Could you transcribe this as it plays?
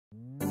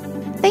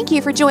Thank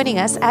you for joining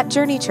us at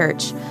Journey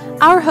Church.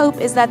 Our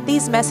hope is that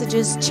these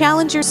messages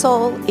challenge your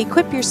soul,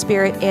 equip your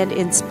spirit, and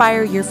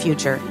inspire your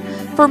future.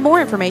 For more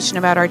information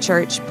about our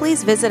church,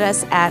 please visit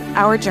us at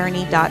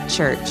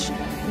ourjourney.church.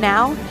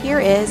 Now, here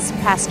is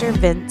Pastor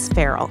Vince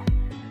Farrell.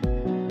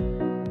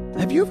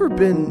 Have you ever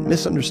been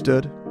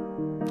misunderstood?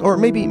 Or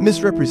maybe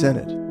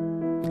misrepresented?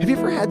 Have you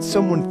ever had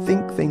someone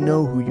think they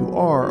know who you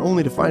are,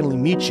 only to finally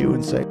meet you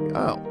and say,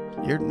 "Oh,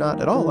 you're not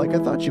at all like I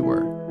thought you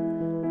were"?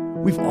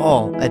 We've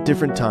all, at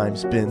different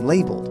times, been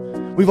labeled.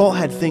 We've all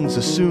had things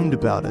assumed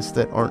about us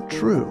that aren't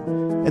true.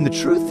 And the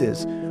truth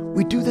is,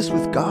 we do this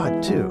with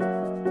God, too.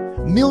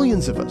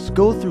 Millions of us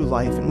go through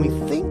life and we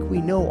think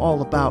we know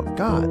all about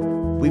God.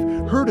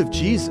 We've heard of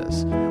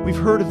Jesus. We've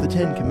heard of the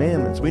Ten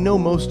Commandments. We know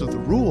most of the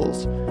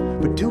rules.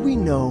 But do we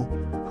know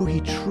who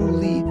He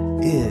truly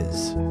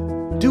is?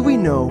 Do we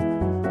know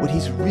what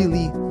He's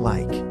really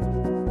like?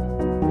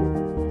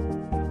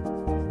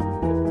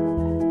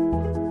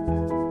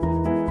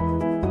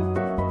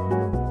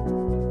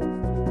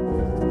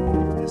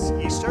 This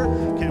Easter,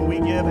 can we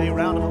give a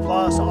round of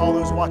applause to all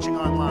those watching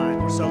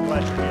online? We're so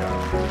glad you're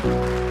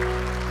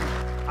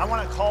here. I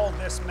want to call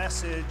this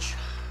message,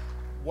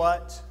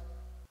 What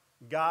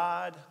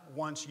God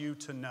Wants You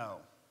to Know.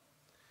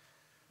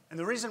 And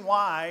the reason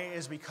why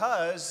is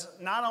because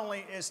not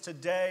only is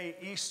today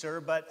Easter,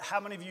 but how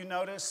many of you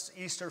noticed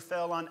Easter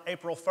fell on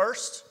April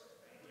 1st?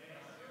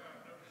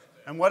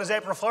 And what is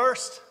April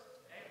 1st?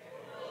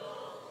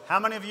 How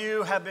many of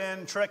you have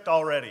been tricked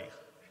already?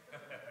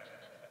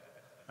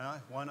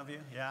 One of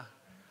you? Yeah.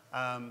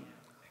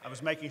 I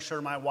was making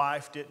sure my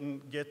wife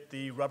didn't get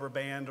the rubber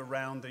band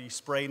around the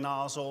spray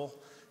nozzle.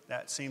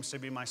 That seems to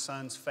be my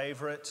son's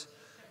favorite.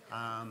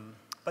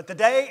 But the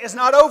day is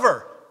not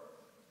over.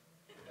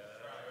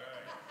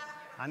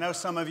 I know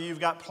some of you have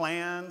got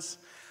plans.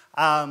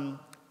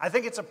 I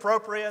think it's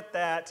appropriate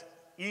that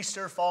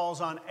Easter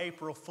falls on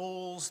April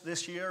Fools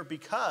this year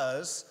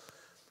because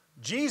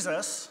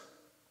Jesus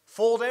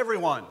fooled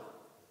everyone.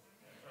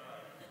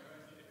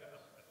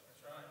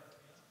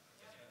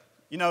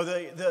 You know,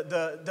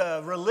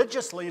 the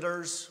religious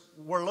leaders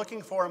were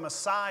looking for a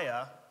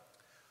Messiah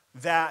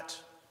that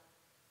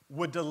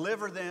would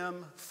deliver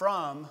them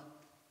from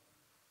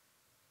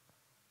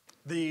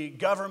the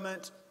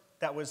government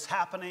that was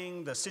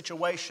happening, the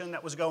situation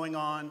that was going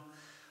on.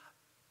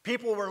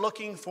 People were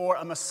looking for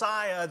a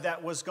Messiah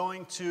that was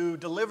going to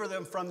deliver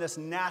them from this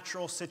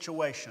natural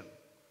situation.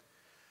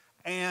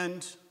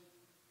 And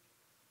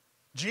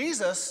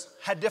Jesus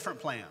had different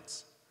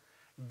plans.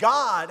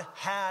 God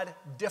had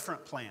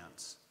different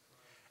plans.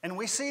 And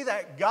we see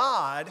that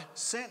God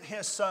sent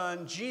His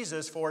Son,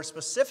 Jesus, for a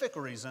specific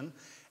reason,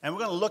 and we're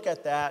going to look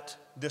at that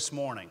this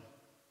morning.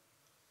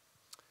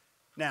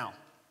 Now,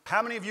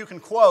 how many of you can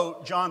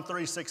quote John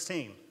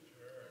 3:16?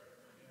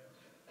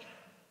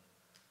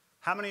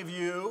 How many of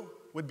you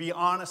would be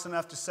honest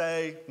enough to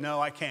say,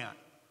 "No, I can't"?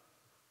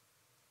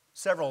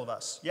 Several of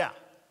us, yeah.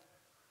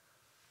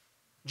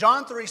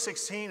 John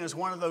 3:16 is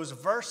one of those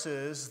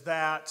verses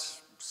that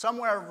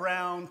somewhere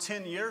around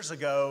 10 years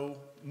ago,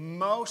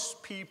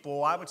 most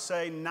people, I would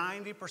say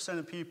 90%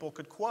 of people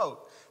could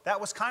quote.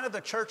 That was kind of the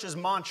church's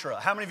mantra.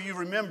 How many of you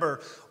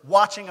remember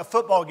watching a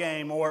football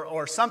game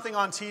or something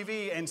on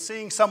TV and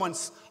seeing someone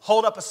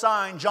hold up a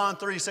sign, John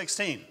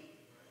 3:16?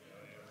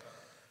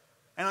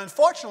 And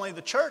unfortunately,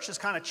 the church has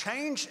kind of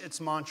changed its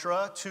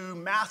mantra to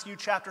Matthew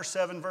chapter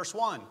 7, verse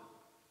 1.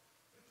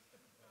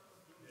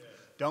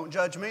 Don't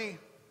judge me.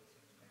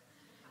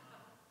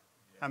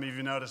 How many of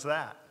you noticed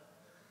that?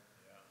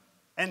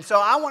 And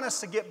so I want us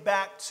to get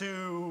back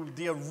to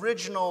the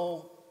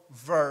original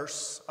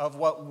verse of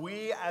what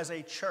we as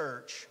a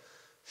church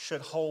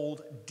should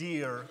hold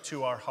dear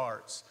to our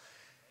hearts.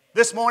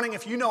 This morning,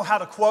 if you know how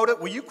to quote it,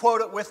 will you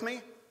quote it with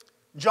me?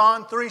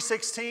 John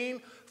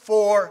 3:16,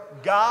 "For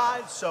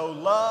God so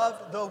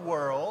loved the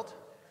world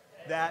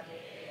that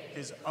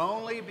His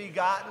only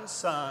begotten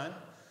Son,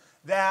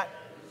 that..."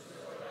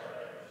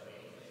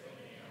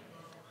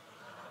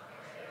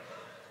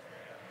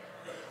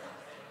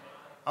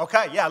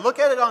 Okay, yeah, look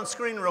at it on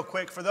screen real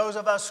quick for those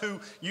of us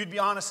who you'd be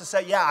honest to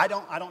say, "Yeah, I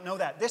don't know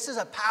that." This is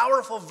a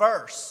powerful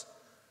verse.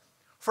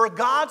 For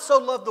God so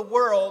loved the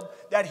world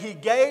that He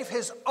gave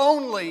His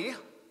only.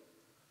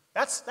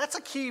 That's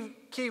a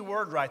key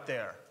word right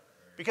there.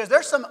 Because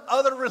there's some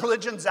other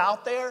religions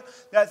out there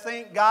that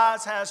think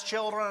God has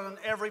children on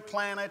every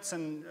planet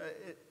and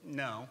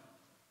no.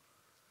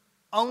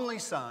 Only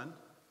Son.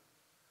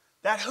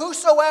 That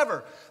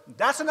whosoever,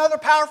 that's another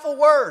powerful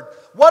word.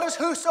 What does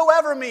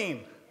whosoever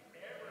mean?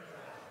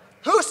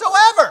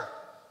 Whosoever.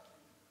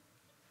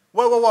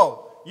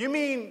 Whoa. You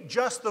mean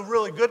just the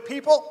really good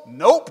people?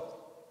 Nope.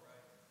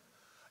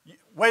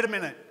 Wait a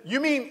minute. You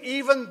mean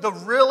even the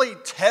really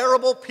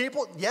terrible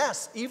people?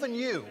 Yes, even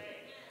you.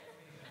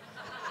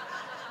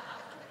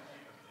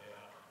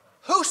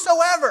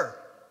 Whosoever.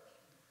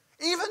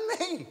 Even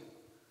me.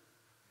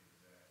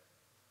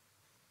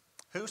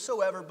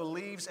 Whosoever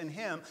believes in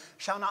Him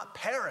shall not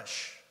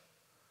perish.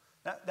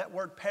 That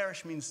word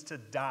perish means to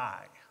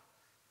die.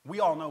 We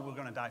all know we're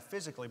going to die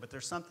physically, but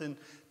there's something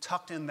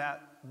tucked in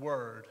that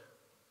word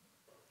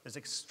that's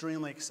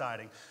extremely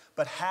exciting.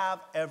 But have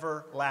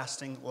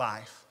everlasting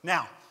life.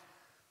 Now,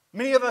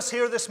 many of us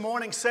here this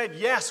morning said,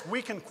 yes,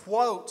 we can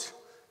quote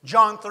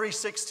John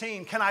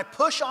 3:16. Can I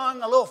push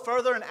on a little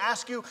further and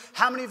ask you,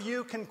 how many of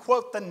you can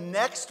quote the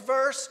next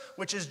verse,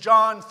 which is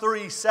John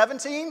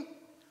 3:17?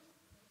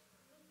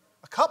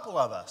 A couple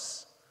of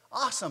us.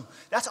 Awesome.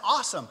 That's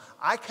awesome.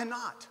 I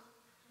cannot.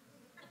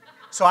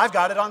 So I've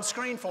got it on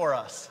screen for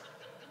us.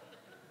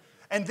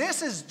 And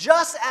this is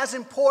just as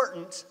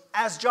important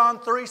as John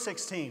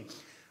 3:16.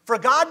 For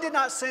God did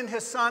not send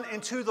his Son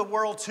into the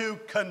world to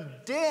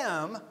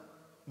condemn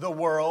the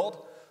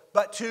world,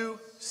 but to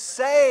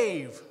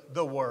save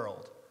the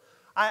world.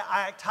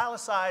 I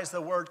italicize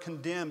the word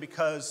condemn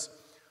because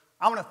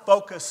I want to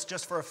focus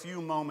just for a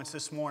few moments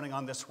this morning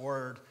on this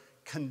word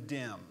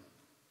condemn.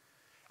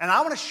 And I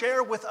want to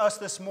share with us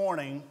this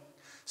morning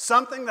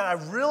something that I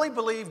really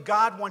believe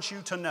God wants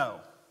you to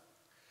know.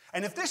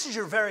 And if this is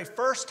your very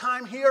first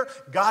time here,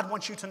 God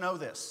wants you to know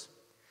this.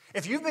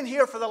 If you've been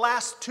here for the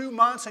last 2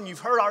 months and you've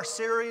heard our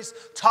series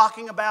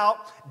talking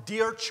about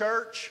Dear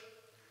Church,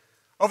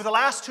 over the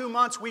last 2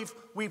 months, we've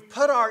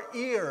put our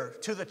ear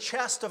to the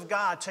chest of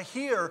God to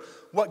hear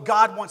what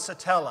God wants to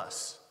tell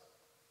us.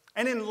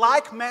 And in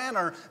like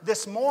manner,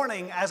 this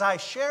morning, as I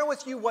share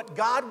with you what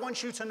God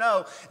wants you to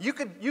know, you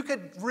could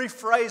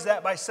rephrase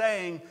that by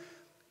saying,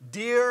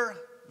 Dear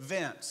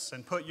Vince,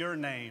 and put your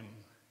name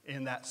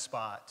in that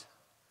spot.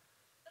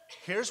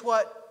 Here's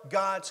what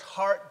God's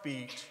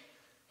heartbeat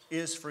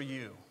is for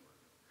you.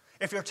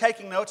 If you're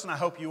taking notes, and I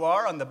hope you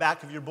are, on the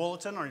back of your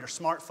bulletin or your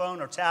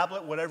smartphone or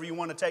tablet, whatever you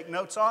want to take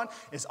notes on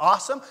is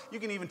awesome. You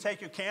can even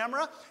take your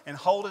camera and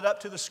hold it up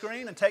to the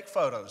screen and take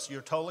photos.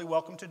 You're totally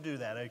welcome to do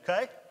that,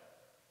 okay?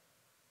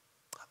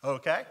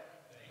 Okay?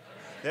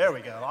 There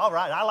we go. All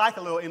right. I like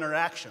a little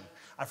interaction.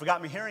 I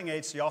forgot my hearing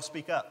aids, so y'all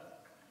speak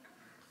up.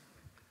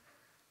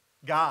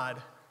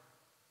 God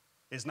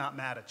is not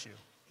mad at you.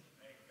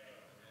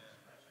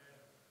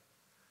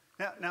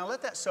 Now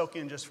let that soak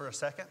in just for a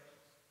second.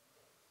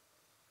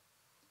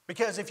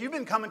 Because if you've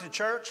been coming to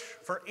church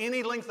for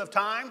any length of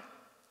time,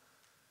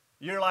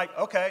 you're like,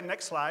 okay,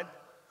 next slide.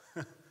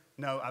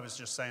 No, I was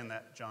just saying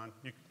that, John.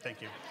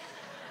 Thank you.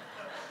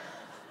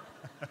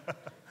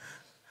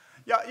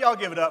 Y'all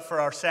give it up for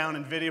our sound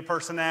and video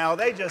personnel.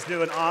 They just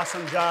do an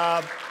awesome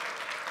job.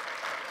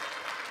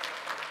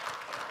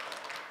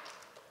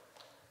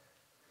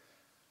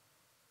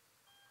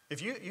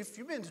 If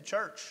you've been to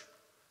church,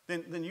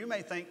 then you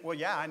may think, well,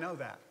 yeah, I know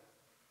that.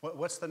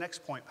 What's the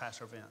next point,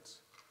 Pastor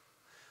Vince?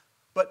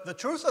 But the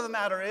truth of the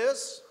matter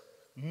is,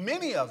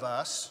 many of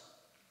us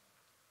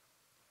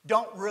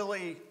don't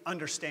really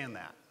understand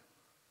that.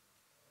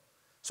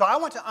 So I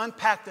want to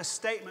unpack this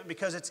statement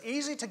because it's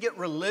easy to get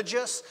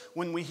religious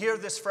when we hear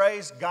this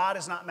phrase, God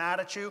is not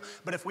mad at you.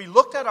 But if we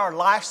looked at our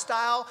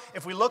lifestyle,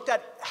 if we looked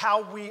at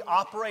how we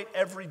operate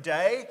every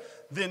day,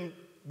 then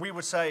we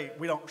would say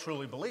we don't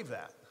truly believe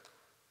that.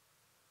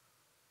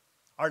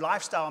 Our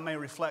lifestyle may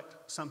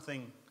reflect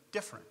something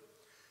different.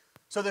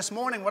 So this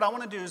morning, what I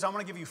want to do is I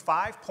want to give you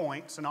 5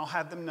 points, and I'll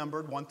have them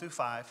numbered 1 through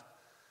 5.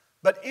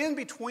 But in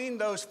between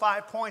those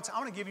 5 points, I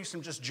want to give you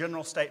some just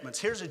general statements.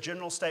 Here's a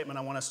general statement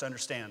I want us to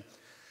understand.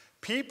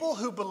 People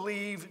who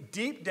believe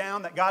deep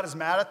down that God is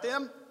mad at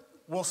them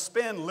will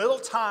spend little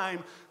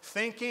time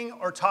thinking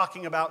or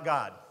talking about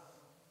God.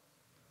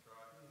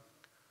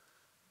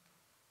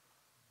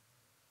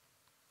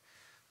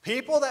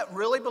 People that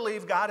really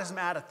believe God is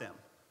mad at them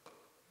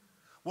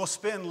will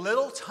spend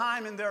little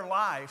time in their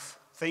life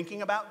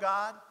thinking about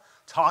God,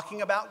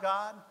 talking about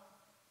God.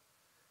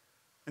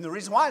 And the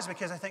reason why is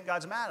because I think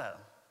God's mad at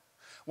them.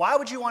 Why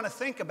would you want to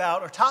think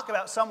about or talk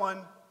about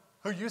someone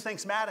who you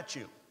think's mad at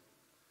you?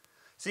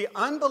 See,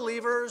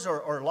 unbelievers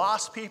or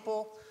lost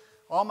people,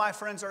 all my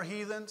friends are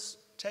heathens.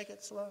 Take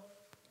it slow.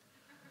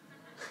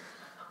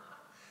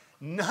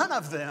 None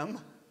of them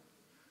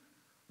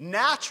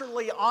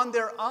naturally on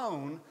their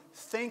own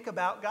think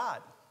about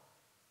God.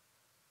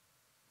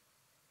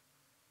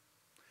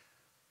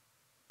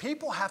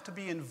 People have to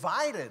be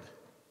invited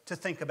to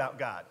think about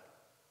God.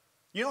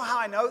 You know how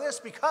I know this?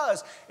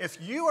 Because if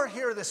you are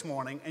here this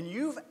morning and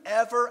you've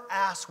ever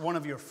asked one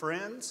of your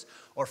friends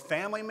or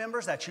family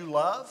members that you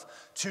love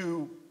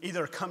to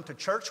either come to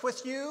church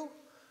with you,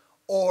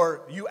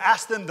 or you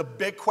ask them the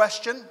big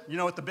question, you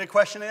know what the big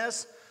question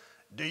is?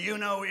 Do you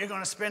know where you're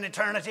going to spend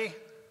eternity?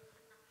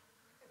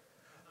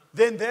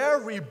 Then their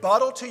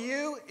rebuttal to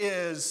you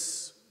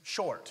is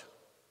short.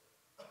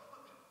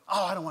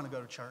 Oh, I don't want to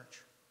go to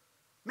church.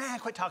 Man,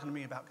 quit talking to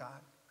me about God.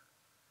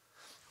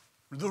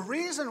 The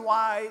reason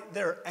why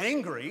they're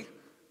angry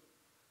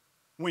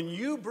when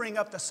you bring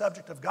up the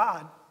subject of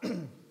God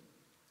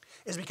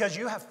is because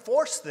you have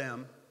forced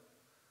them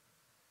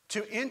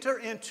to enter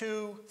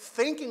into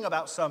thinking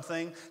about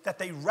something that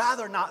they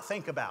rather not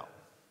think about.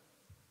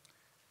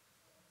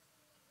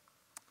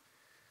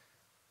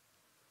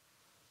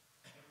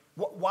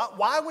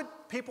 Why would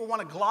people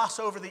want to gloss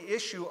over the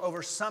issue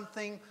over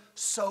something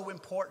so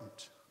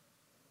important?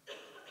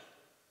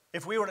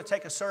 If we were to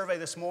take a survey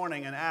this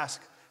morning and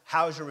ask,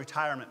 how's your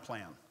retirement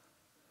plan?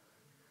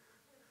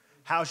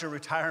 How's your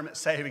retirement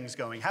savings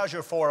going? How's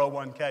your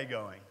 401k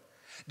going?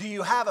 Do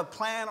you have a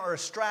plan or a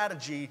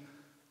strategy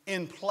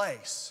in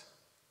place?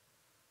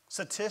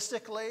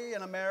 Statistically,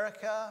 in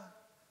America,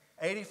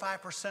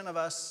 85% of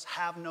us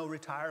have no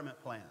retirement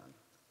plan.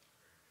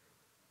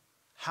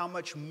 How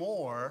much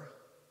more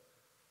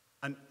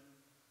an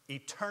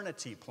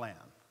eternity plan?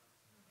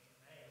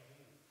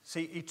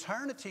 See,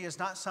 eternity is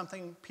not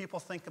something people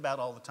think about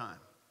all the time,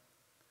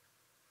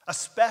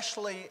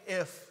 especially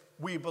if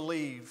we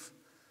believe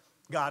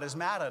God is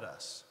mad at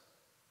us.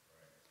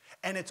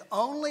 And it's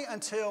only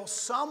until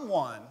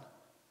someone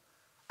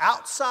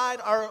outside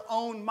our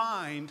own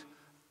mind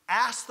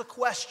asks the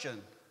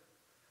question,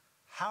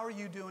 how are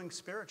you doing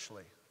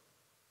spiritually?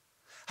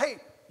 Hey,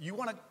 you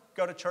want to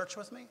go to church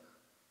with me?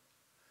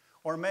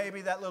 Or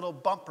maybe that little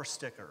bumper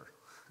sticker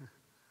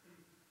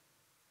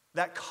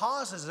that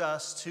causes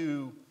us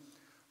to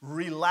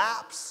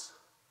relapse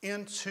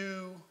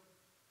into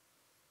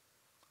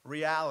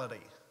reality.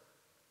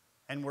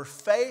 And we're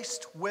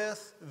faced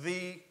with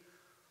the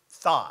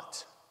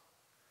thought,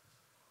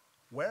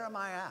 where am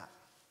I at?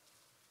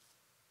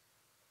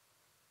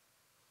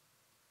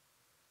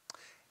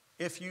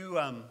 If you're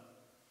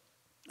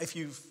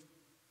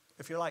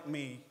like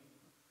me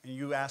and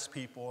you ask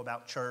people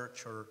about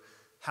church or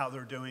how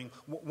they're doing,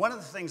 one of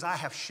the things I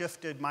have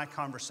shifted my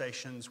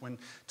conversations when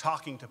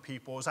talking to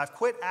people is I've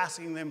quit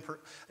asking them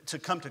to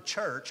come to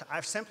church.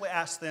 I've simply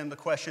asked them the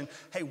question,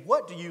 hey,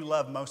 what do you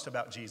love most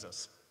about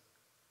Jesus?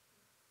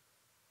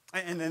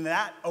 And then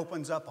that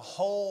opens up a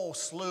whole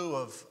slew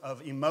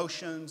of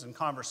emotions and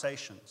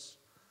conversations.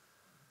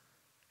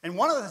 And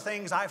one of the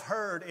things I've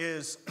heard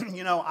is,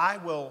 I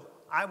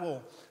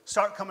will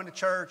start coming to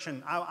church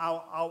and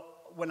I'll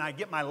when I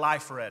get my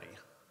life ready.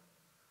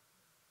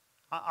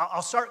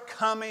 I'll start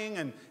coming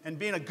and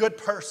being a good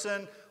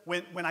person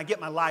when I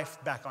get my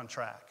life back on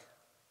track.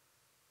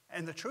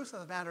 And the truth of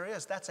the matter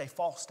is, that's a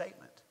false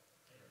statement.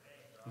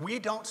 We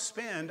don't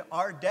spend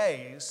our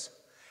days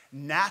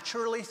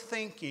naturally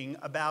thinking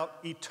about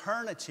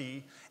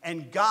eternity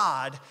and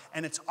God,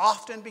 and it's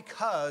often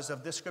because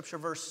of this scripture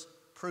verse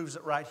proves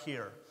it right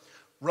here.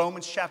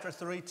 Romans chapter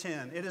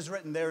 3:10. It is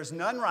written, there is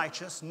none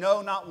righteous,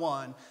 no, not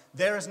one.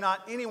 There is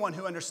not anyone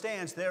who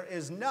understands. There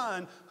is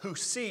none who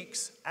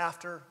seeks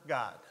after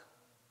God.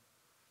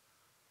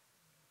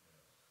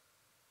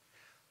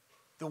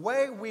 The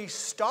way we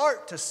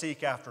start to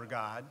seek after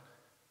God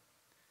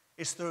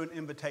is through an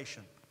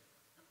invitation.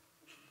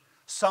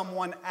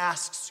 Someone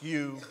asks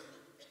you,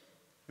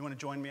 you want to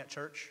join me at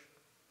church?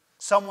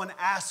 Someone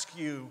asks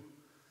you,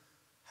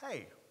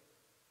 hey,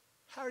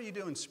 how are you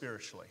doing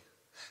spiritually?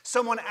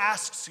 Someone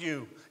asks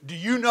you, do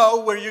you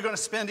know where you're going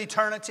to spend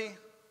eternity?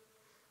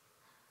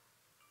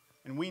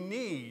 And we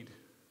need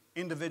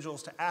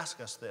individuals to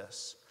ask us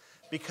this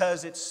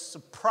because it's a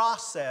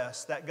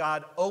process that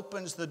God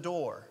opens the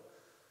door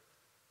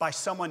by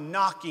someone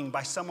knocking,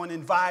 by someone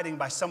inviting,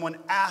 by someone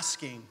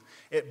asking.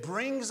 It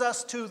brings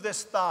us to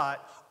this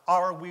thought,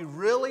 are we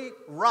really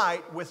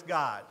right with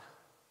God?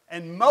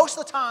 And most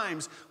of the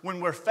times when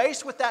we're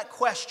faced with that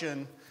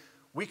question,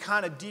 we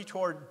kind of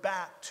detour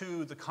back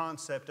to the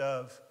concept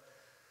of,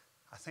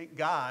 I think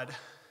God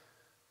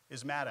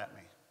is mad at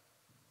me.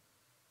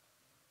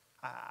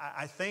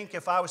 I think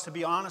if I was to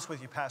be honest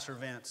with you, Pastor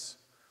Vince,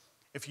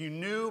 if you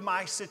knew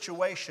my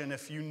situation,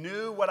 if you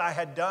knew what I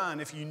had done,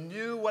 if you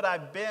knew what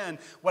I've been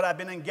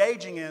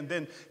engaging in,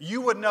 then you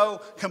would know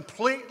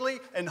completely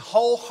and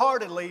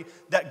wholeheartedly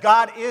that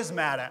God is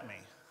mad at me.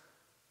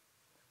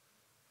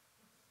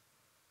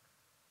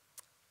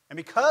 And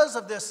because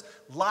of this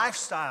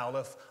lifestyle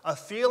of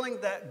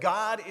feeling that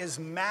God is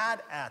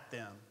mad at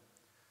them,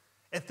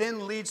 it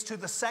then leads to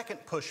the second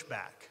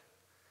pushback,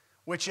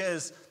 which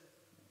is,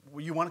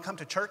 you want to come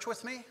to church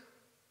with me?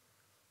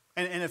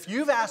 And if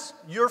you've asked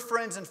your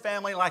friends and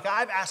family, like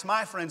I've asked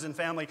my friends and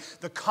family,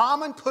 the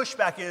common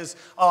pushback is,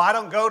 oh, I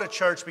don't go to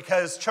church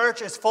because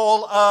church is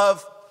full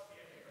of...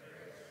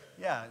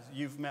 Yeah,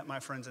 you've met my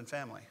friends and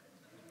family.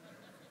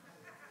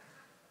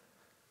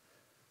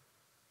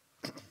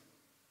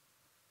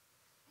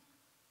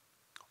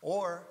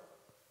 Or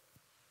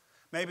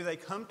maybe they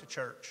come to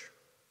church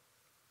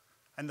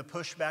and the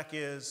pushback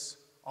is,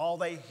 all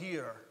they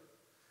hear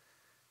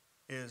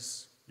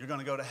is, you're going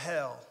to go to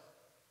hell,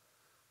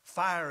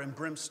 fire and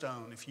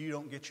brimstone if you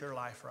don't get your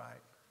life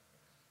right.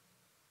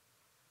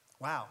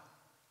 Wow.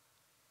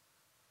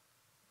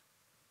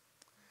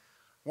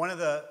 One of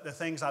the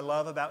things I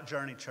love about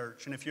Journey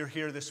Church, and if you're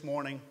here this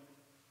morning,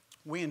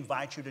 we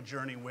invite you to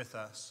journey with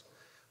us.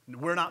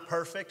 We're not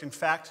perfect. In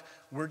fact,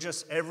 we're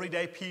just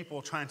everyday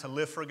people trying to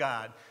live for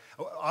God.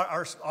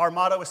 Our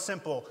motto is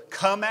simple: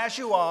 come as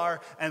you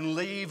are and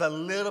leave a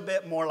little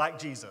bit more like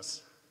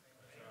Jesus.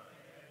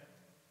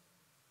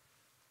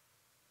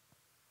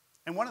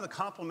 And one of the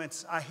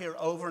compliments I hear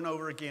over and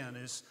over again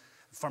is,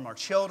 from our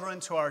children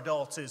to our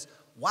adults, is,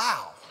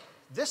 wow,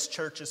 this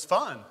church is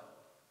fun.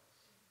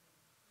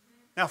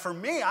 Now for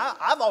me,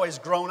 I've always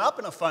grown up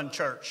in a fun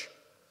church.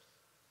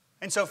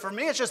 And so for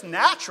me, it's just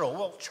natural.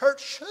 Well,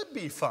 church should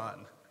be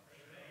fun.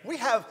 We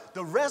have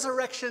the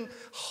resurrection,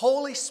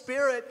 Holy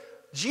Spirit,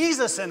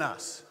 Jesus in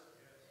us.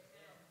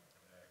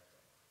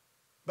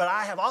 But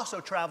I have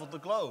also traveled the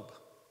globe.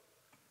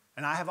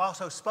 And I have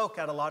also spoke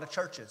at a lot of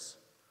churches.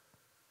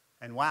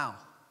 And wow,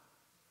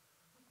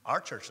 our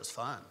church is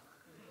fun.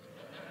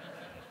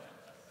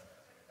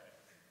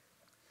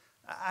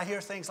 I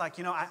hear things like,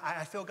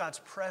 I feel God's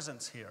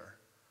presence here.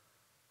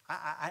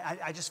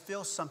 I just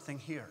feel something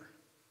here.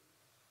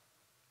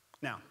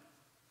 Now,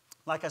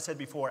 like I said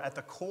before, at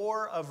the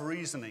core of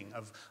reasoning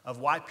of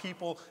why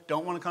people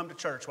don't want to come to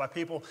church, why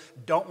people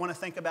don't want to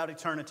think about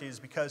eternity is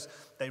because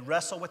they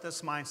wrestle with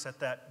this mindset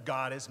that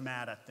God is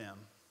mad at them.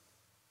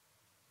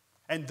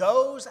 And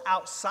those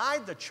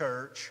outside the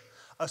church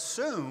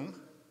assume,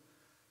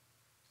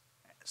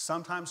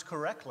 sometimes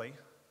correctly,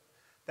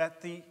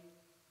 that the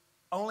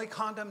only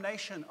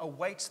condemnation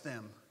awaits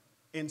them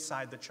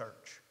inside the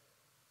church.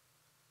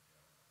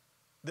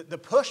 The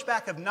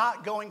pushback of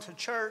not going to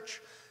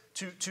church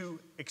to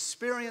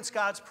experience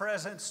God's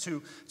presence,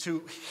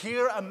 to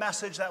hear a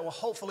message that will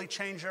hopefully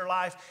change your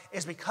life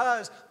is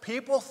because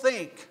people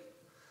think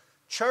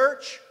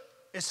church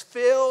is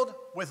filled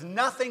with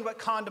nothing but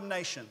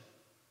condemnation.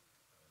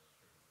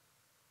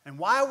 And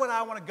why would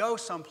I want to go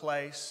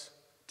someplace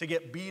to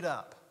get beat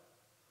up?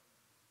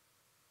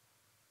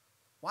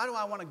 Why do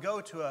I want to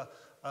go to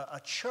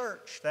a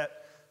church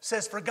that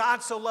says, for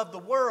God so loved the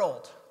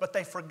world, but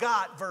they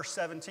forgot verse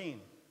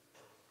 17?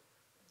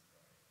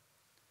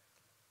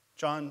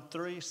 John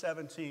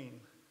 3:17.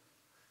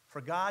 For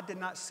God did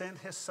not send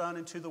his Son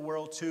into the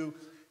world to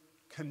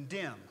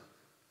condemn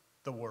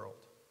the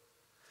world,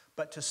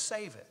 but to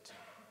save it.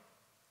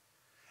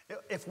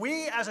 If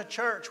we as a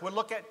church would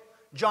look at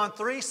John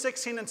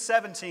 3:16 and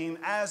 17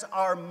 as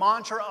our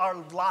mantra, our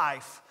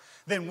life,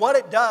 then what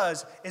it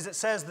does is it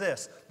says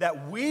this,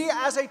 that we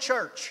as a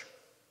church,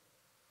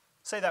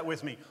 say that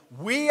with me,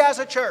 we as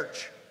a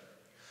church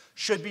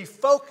should be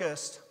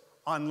focused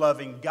on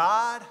loving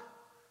God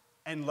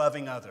and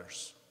loving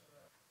others.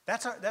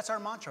 That's our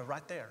mantra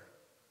right there.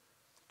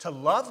 To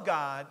love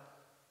God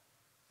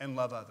and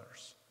love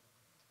others.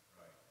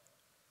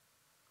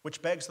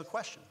 Which begs the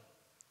question.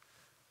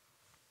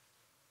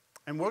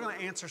 And we're going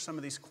to answer some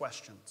of these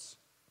questions.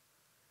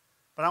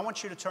 But I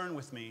want you to turn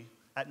with me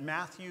at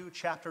Matthew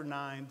chapter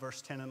 9,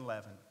 verse 10 and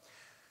 11.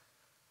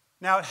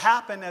 Now it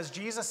happened as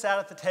Jesus sat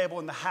at the table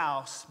in the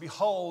house,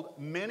 behold,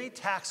 many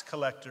tax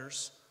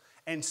collectors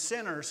and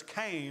sinners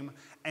came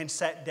and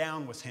sat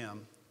down with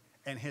him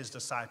and his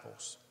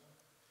disciples.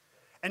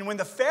 And when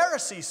the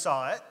Pharisees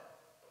saw it,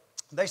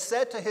 they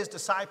said to his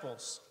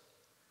disciples,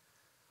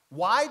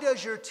 why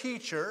does your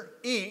teacher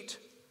eat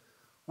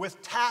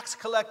with tax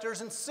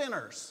collectors and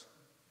sinners?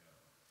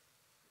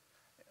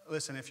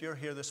 Listen, if you're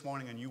here this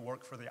morning and you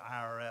work for the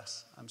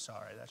IRS, I'm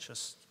sorry, that's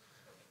just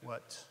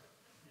what...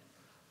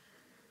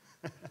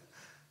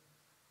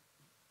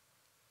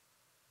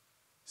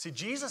 See,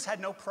 Jesus had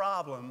no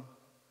problem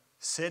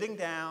sitting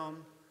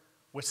down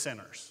with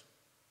sinners.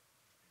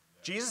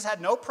 Jesus had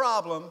no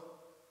problem.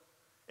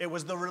 It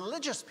was the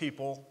religious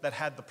people that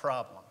had the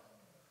problem.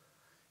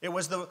 It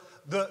was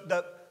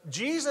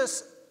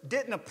Jesus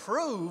didn't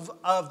approve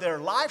of their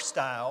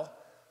lifestyle,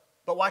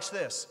 but watch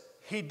this.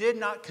 He did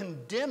not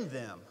condemn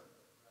them.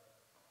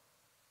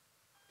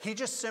 He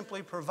just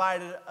simply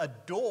provided a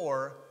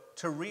door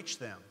to reach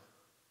them.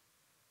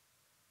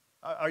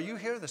 Are you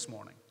here this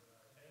morning?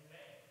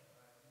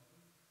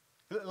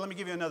 Let me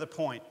give you another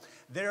point.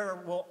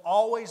 There will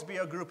always be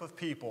a group of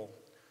people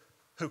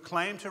who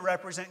claim to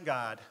represent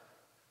God,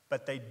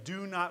 but they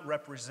do not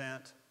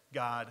represent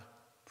God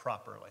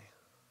properly.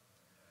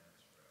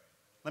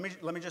 Let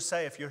me just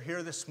say, if you're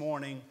here this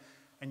morning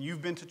and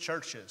you've been to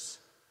churches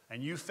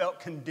and you felt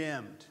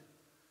condemned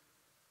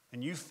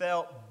and you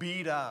felt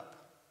beat up,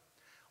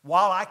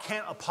 while I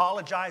can't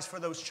apologize for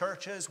those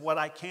churches, what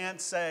I can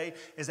say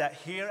is that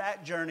here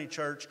at Journey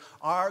Church,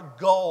 our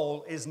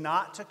goal is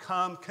not to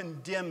come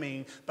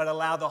condemning, but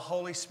allow the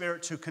Holy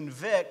Spirit to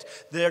convict,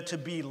 there to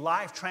be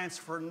life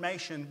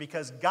transformation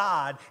because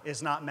God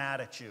is not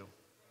mad at you.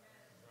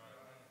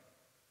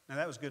 Now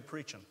that was good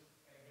preaching.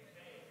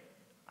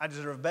 I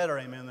deserve a better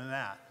amen than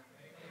that.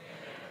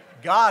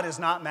 God is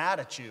not mad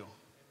at you.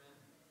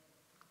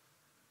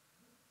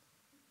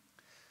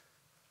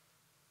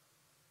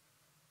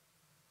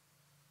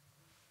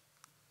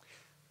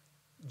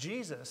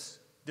 Jesus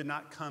did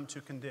not come to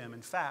condemn.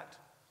 In fact,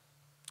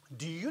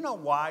 do you know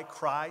why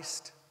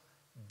Christ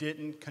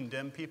didn't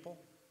condemn people?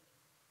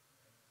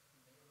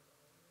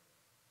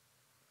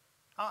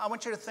 I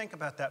want you to think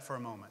about that for a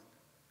moment.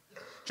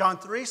 John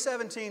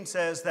 3:17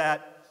 says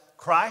that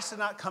Christ did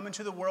not come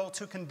into the world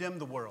to condemn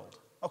the world.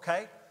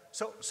 Okay?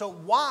 So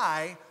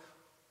why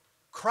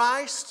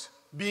Christ,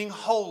 being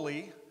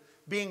holy,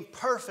 being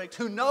perfect,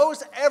 who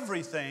knows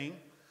everything,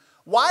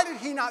 why did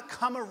he not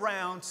come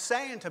around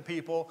saying to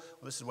people,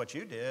 well, this is what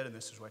you did, and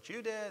this is what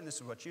you did, and this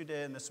is what you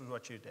did, and this is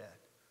what you did?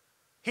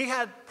 He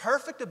had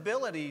perfect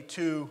ability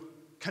to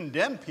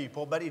condemn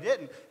people, but he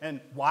didn't.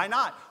 And why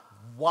not?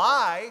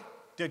 Why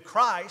did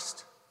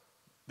Christ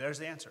There's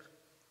the answer.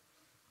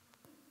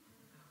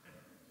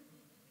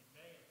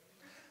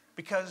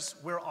 Because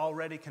we're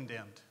already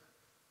condemned.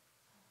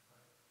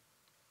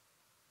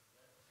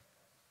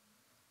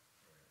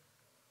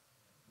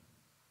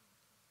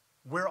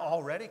 We're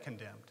already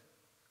condemned.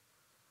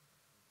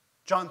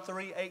 John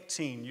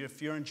 3:18.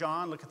 If you're in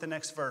John, look at the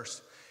next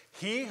verse.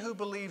 He who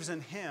believes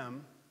in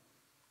him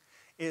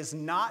is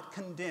not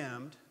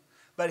condemned,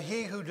 but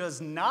he who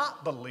does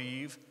not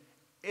believe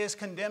is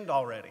condemned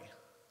already.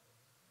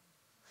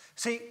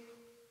 See,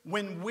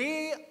 when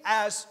we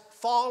as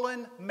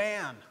fallen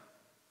man,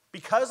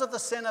 because of the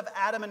sin of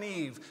Adam and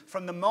Eve,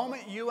 from the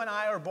moment you and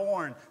I are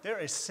born, there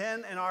is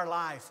sin in our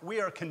life.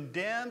 We are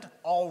condemned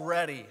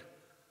already.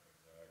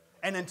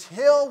 And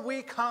until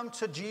we come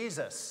to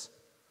Jesus,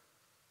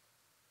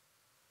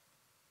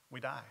 we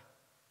die.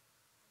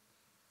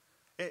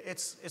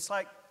 It's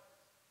like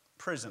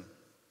prison.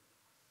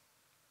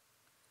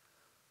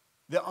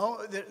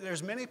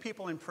 There's many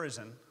people in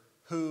prison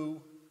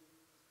who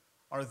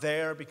are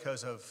there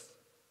because of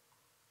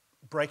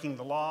breaking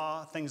the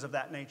law, things of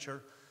that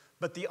nature.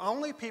 But the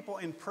only people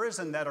in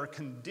prison that are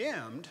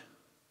condemned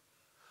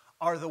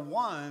are the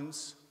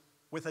ones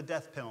with a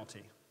death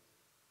penalty.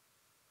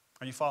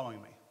 Are you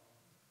following me?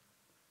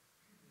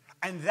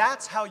 And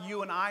that's how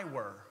you and I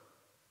were.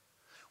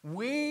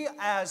 We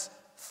as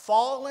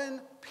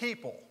fallen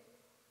people,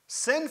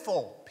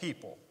 sinful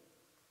people,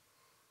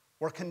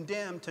 were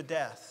condemned to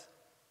death.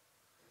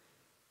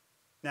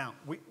 Now,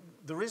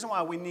 the reason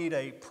why we need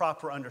a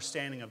proper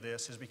understanding of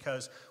this is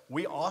because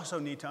we also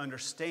need to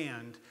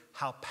understand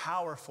how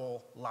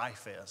powerful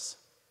life is.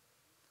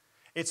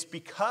 It's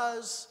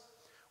because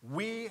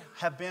we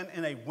have been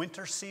in a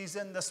winter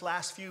season this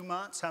last few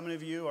months. How many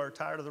of you are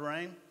tired of the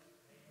rain? Amen.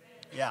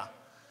 Yeah.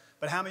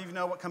 But how many of you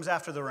know what comes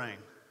after the rain?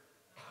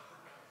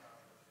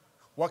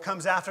 What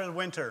comes after the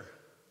winter?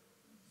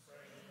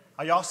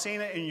 Are y'all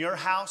seen it in your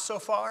house so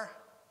far?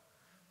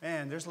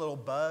 Man, there's little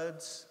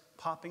buds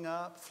popping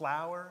up,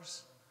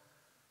 flowers.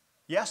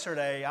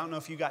 Yesterday, I don't know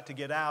if you got to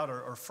get out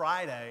or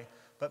Friday,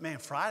 but man,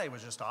 Friday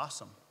was just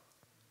awesome.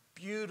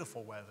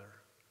 Beautiful weather.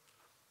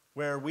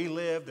 Where we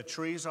live, the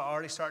trees are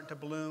already starting to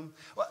bloom.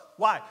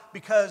 Why?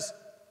 Because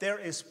there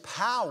is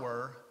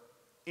power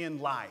in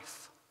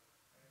life.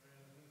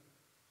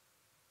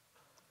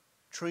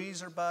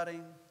 Trees are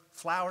budding,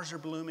 flowers are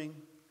blooming.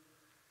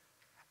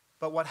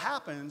 But what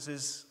happens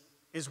is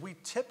we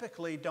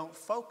typically don't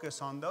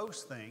focus on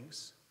those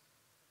things,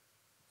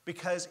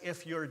 because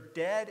if you're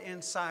dead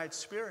inside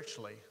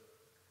spiritually,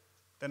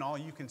 then all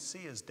you can see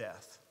is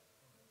death.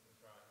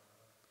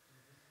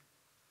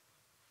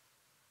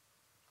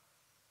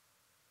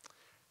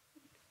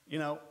 You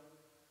know,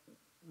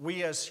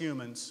 we as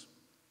humans,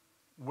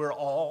 we're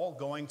all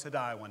going to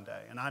die one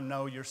day. And I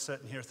know you're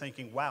sitting here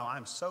thinking, wow,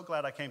 I'm so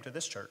glad I came to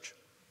this church.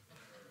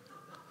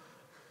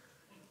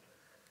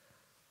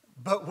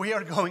 But we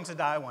are going to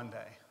die one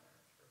day.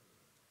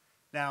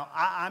 Now,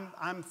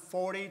 I'm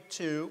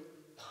 42,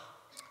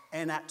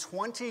 and at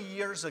 20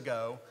 years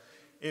ago,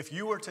 if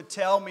you were to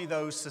tell me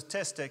those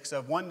statistics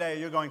of one day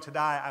you're going to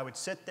die, I would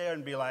sit there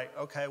and be like,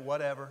 okay,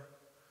 whatever.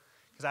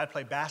 Because I'd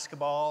play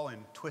basketball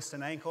and twist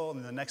an ankle,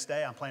 and the next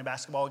day I'm playing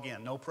basketball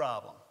again, no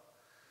problem.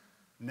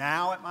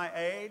 Now at my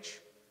age,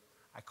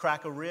 I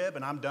crack a rib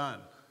and I'm done.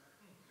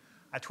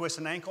 I twist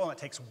an ankle and it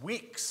takes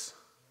weeks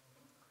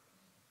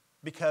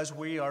because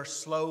we are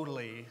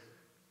slowly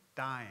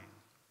dying.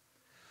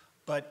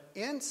 But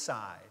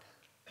inside,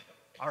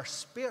 our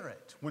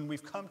spirit, when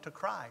we've come to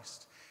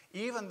Christ,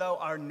 even though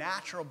our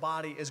natural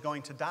body is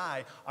going to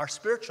die, our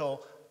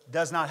spiritual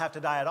does not have to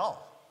die at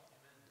all.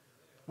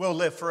 We'll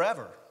live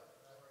forever.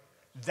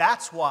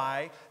 That's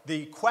why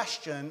the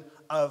question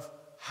of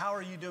how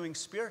are you doing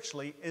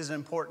spiritually is an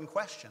important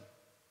question.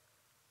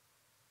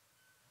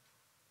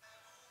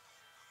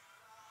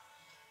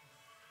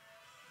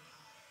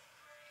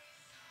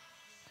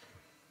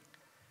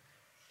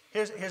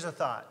 Here's a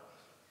thought.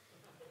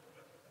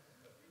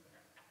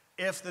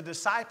 If the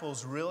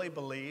disciples really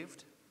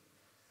believed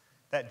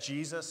that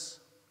Jesus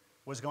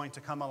was going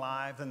to come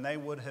alive, then they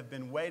would have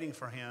been waiting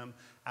for him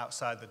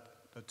outside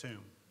the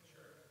tomb.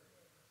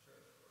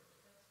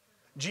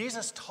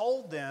 Jesus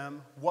told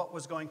them what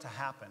was going to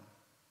happen.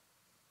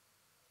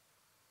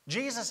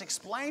 Jesus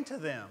explained to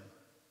them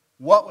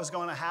what was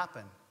going to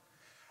happen.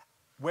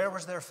 Where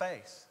was their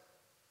faith?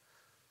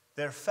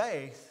 Their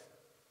faith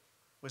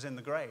was in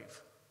the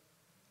grave,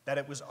 that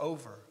it was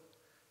over,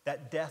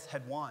 that death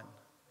had won.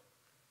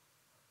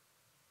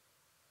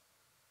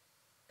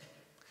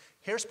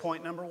 Here's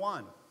point number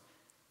one.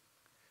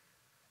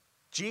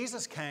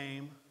 Jesus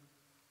came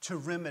to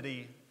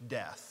remedy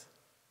death.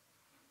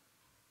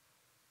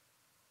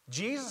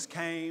 Jesus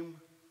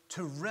came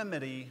to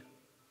remedy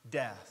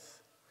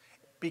death.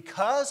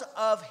 Because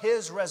of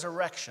his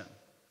resurrection,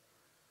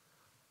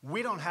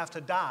 we don't have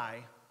to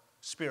die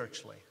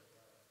spiritually.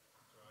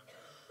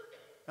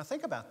 Now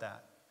think about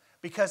that.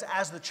 Because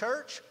as the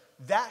church,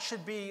 that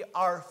should be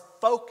our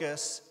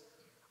focus,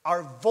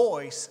 our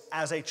voice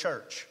as a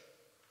church.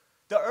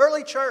 The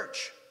early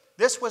church,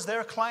 this was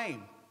their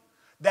claim,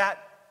 that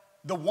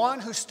the one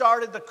who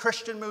started the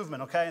Christian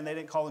movement, okay? And they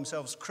didn't call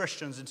themselves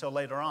Christians until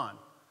later on.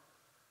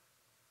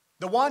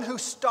 The one who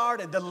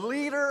started, the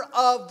leader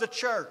of the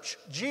church,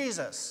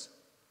 Jesus.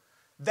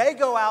 They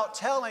go out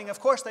telling, of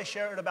course they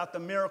shared about the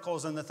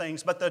miracles and the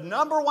things, but the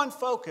number one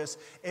focus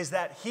is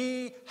that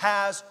he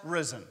has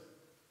risen.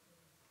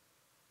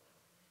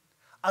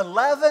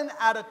 11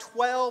 out of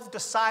 12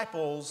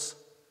 disciples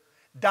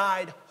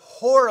died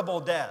horrible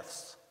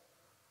deaths.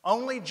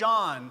 Only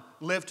John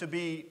lived to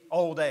be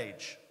old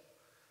age.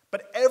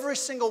 But every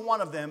single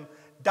one of them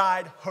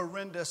died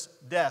horrendous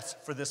deaths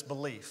for this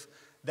belief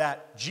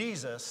that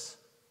Jesus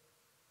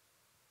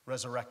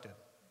resurrected.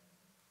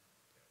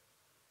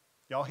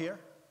 Y'all here?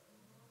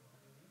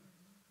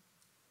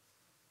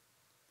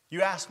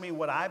 You ask me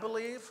what I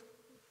believe?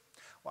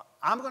 Well,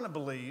 I'm going to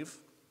believe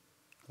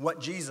what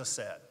Jesus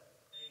said.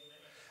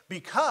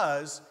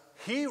 Because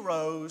he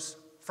rose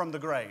from the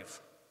grave.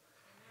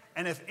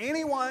 And if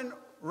anyone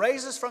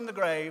raises from the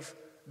grave,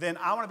 then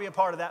I want to be a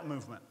part of that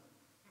movement.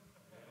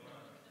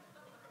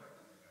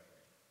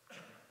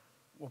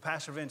 Well,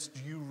 Pastor Vince,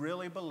 do you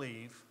really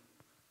believe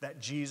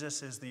that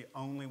Jesus is the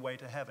only way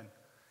to heaven?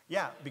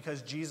 Yeah,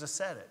 because Jesus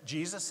said it.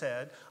 Jesus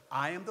said,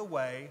 I am the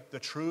way, the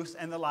truth,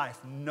 and the life.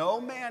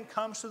 No man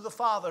comes to the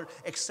Father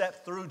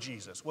except through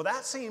Jesus. Well,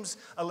 that seems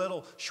a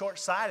little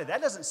short-sighted.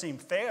 That doesn't seem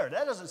fair.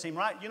 That doesn't seem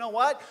right. You know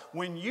what?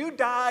 When you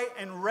die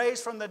and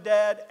raise from the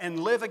dead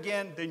and live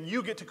again, then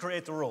you get to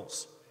create the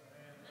rules.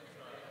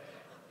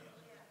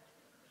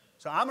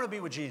 So I'm going to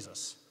be with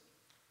Jesus.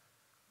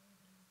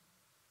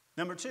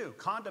 Number 2,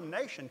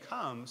 condemnation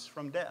comes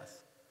from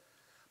death.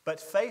 But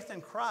faith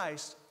in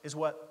Christ is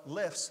what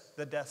lifts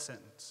the death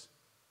sentence.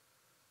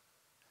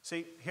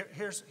 See,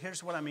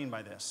 here's what I mean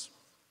by this.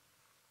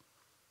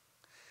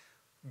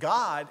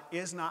 God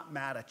is not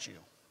mad at you.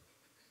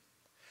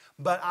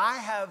 But I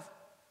have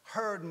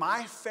heard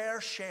my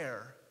fair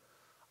share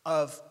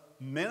of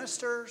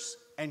ministers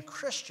and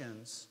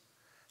Christians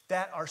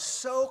that are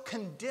so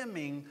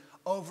condemning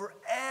over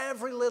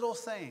every little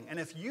thing. And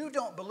if you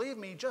don't believe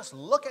me, just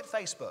look at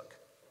Facebook.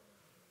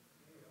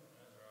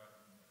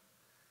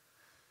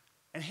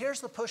 And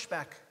here's the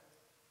pushback.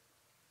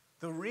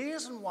 The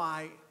reason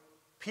why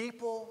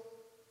people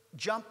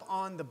jump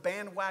on the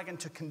bandwagon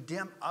to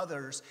condemn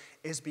others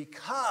is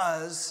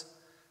because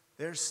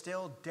there's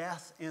still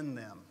death in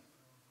them,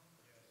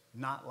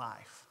 not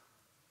life.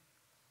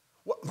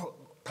 Well,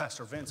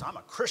 Pastor Vince, I'm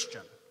a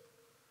Christian.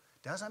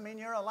 Doesn't mean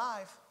you're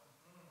alive.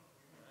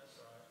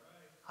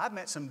 I've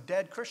met some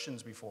dead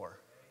Christians before.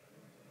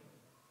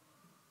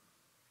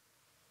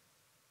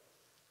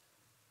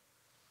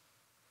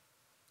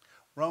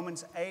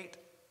 Romans 8,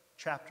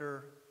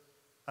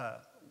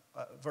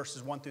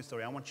 verses 1 through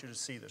 3. I want you to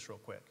see this real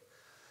quick.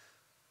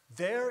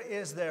 There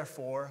is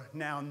therefore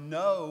now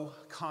no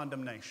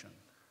condemnation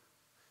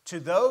to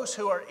those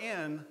who are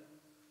in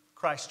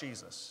Christ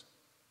Jesus,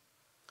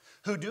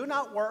 who do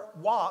not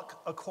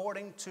walk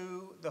according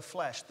to the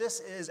flesh. This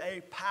is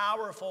a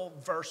powerful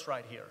verse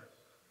right here.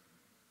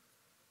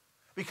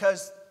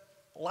 Because,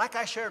 like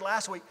I shared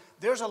last week,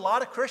 there's a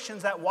lot of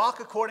Christians that walk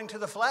according to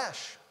the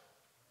flesh.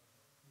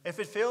 If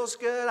it feels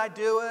good, I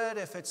do it.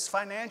 If it's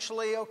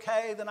financially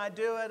okay, then I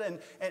do it,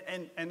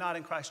 and not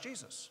in Christ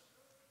Jesus.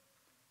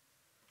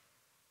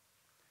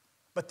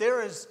 But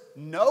there is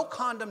no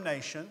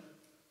condemnation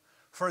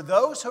for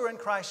those who are in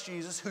Christ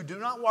Jesus, who do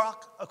not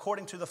walk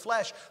according to the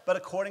flesh, but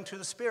according to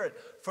the Spirit.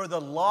 For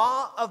the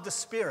law of the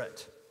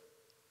Spirit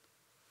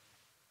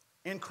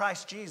in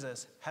Christ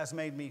Jesus has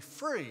made me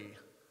free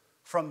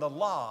from the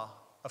law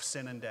of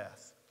sin and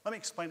death. Let me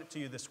explain it to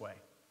you this way.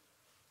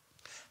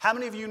 How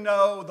many of you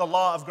know the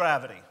law of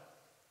gravity?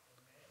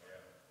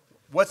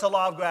 What's the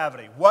law of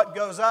gravity? What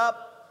goes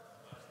up?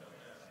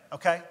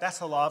 Okay, that's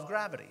the law of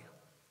gravity.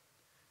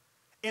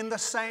 In the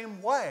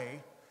same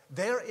way,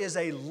 there is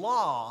a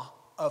law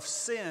of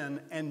sin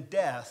and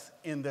death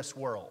in this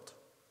world.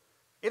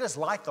 It is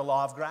like the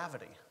law of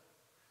gravity.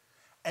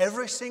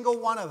 Every single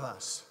one of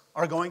us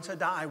are going to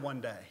die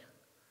one day.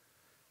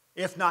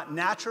 If not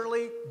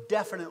naturally,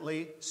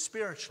 definitely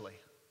spiritually.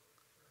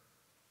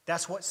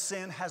 That's what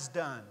sin has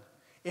done.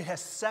 It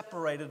has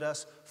separated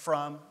us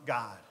from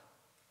God.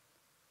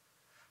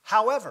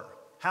 However,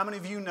 how many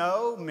of you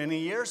know many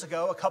years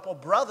ago a couple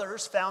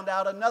brothers found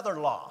out another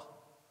law?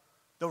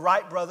 The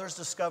Wright brothers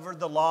discovered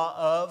the law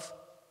of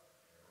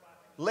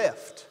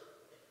lift.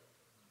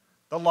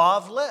 The law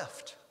of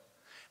lift.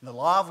 And the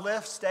law of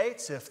lift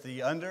states if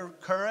the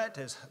undercurrent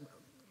is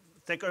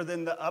thicker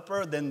than the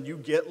upper, then you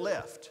get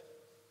lift.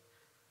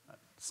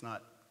 It's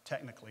not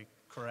technically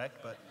correct,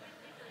 but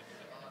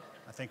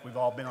I think we've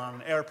all been on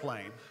an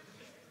airplane,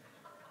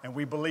 and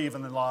we believe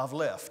in the law of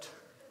lift.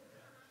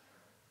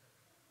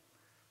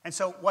 And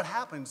so what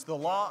happens? The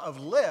law of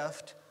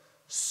lift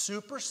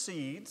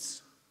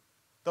supersedes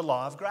the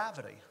law of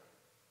gravity.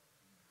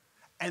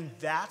 And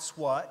that's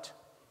what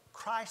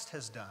Christ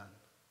has done.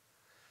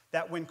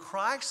 That when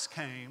Christ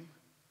came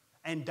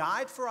and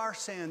died for our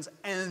sins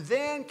and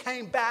then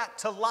came back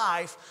to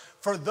life,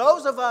 for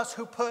those of us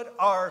who put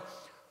our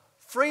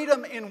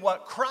freedom in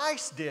what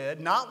Christ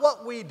did, not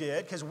what we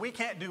did, because we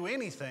can't do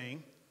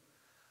anything,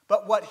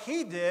 but what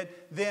he did,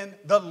 then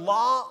the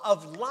law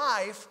of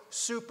life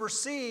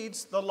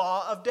supersedes the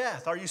law of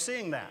death. Are you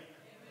seeing that?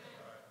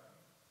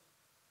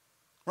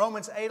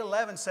 Romans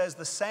 8:11 says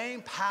the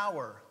same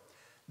power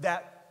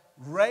that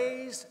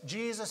raised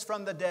Jesus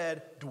from the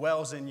dead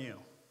dwells in you.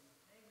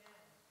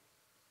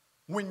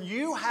 When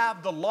you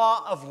have the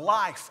law of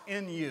life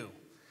in you,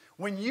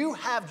 when you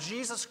have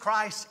Jesus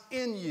Christ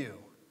in you,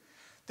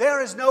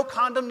 there is no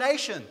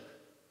condemnation.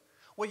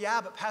 Well,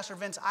 yeah, but Pastor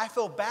Vince, I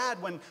feel bad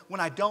when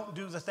I don't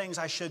do the things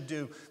I should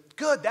do.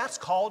 Good, that's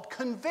called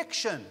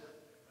conviction.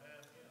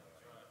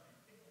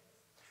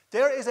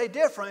 There is a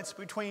difference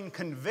between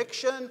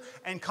conviction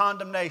and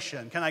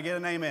condemnation. Can I get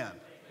an amen?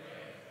 Amen?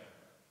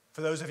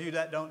 For those of you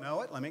that don't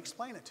know it, let me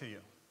explain it to you.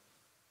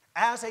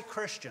 As a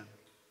Christian,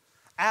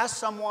 as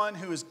someone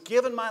who has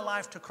given my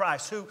life to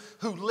Christ, who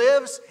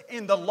lives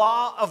in the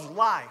law of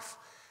life,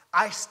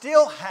 I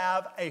still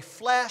have a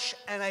flesh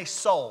and a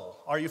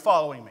soul. Are you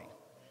following me?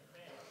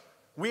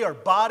 We are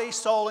body,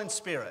 soul, and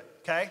spirit,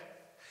 okay?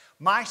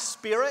 My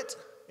spirit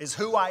is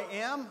who I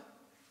am,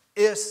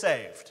 is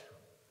saved.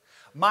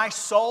 My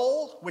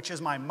soul, which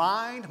is my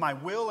mind, my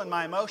will, and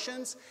my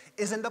emotions,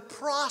 is in the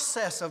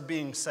process of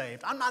being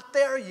saved. I'm not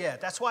there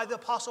yet. That's why the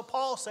Apostle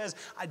Paul says,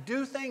 I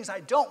do things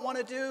I don't want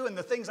to do, and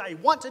the things I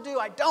want to do,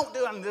 I don't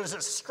do. And there's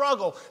a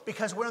struggle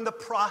because we're in the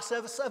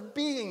process of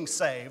being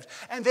saved.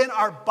 And then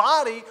our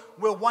body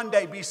will one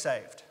day be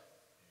saved.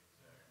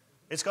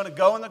 It's going to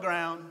go in the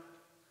ground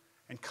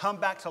and come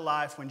back to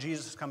life when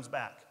Jesus comes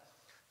back.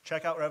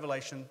 Check out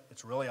Revelation.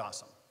 It's really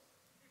awesome.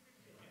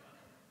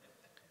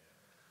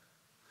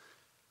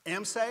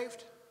 Am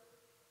saved,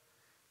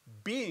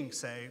 being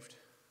saved,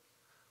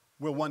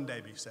 will one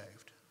day be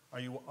saved. Are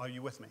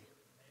you with me?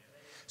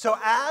 So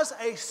as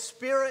a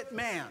spirit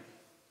man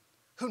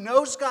who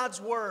knows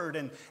God's word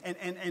and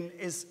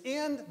is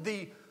in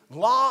the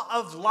law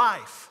of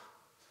life,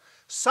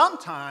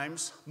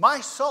 sometimes my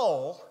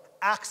soul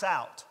acts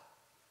out.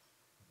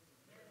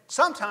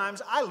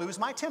 Sometimes I lose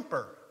my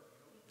temper.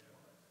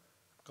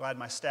 Glad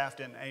my staff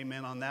didn't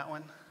amen on that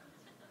one.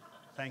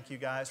 Thank you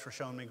guys for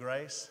showing me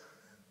grace.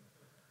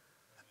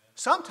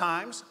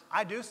 Sometimes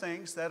I do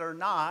things that are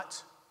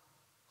not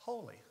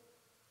holy.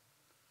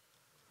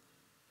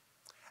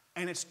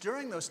 And it's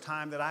during those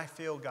times that I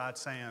feel God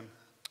saying,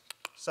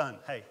 son,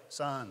 hey,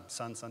 son,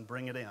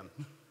 bring it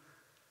in.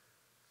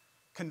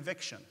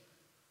 Conviction.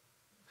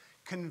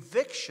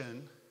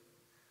 Conviction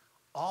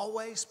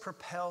always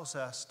propels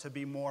us to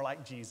be more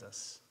like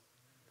Jesus.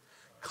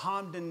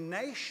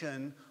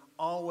 Condemnation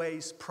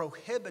always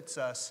prohibits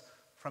us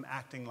from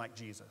acting like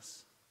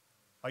Jesus.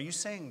 Are you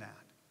saying that?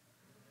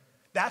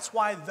 That's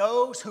why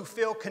those who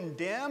feel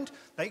condemned,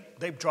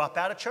 they drop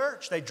out of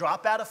church. They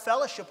drop out of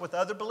fellowship with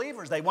other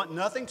believers. They want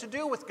nothing to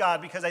do with God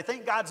because they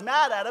think God's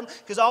mad at them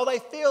because all they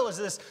feel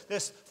is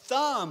this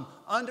thumb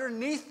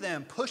underneath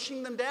them,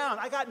 pushing them down.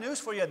 I got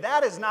news for you.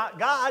 That is not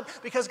God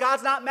because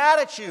God's not mad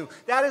at you.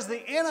 That is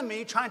the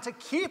enemy trying to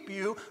keep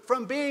you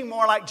from being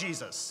more like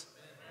Jesus.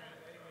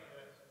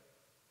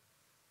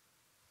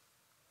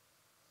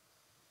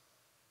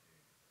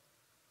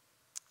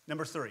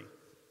 Number 3.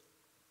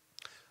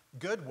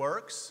 Good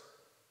works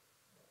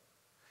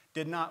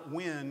did not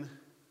win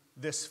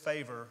this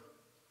favor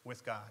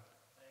with God.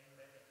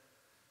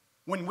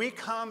 When we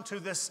come to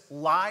this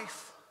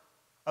life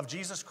of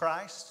Jesus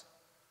Christ,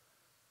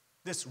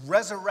 this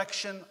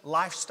resurrection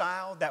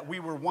lifestyle that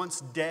we were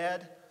once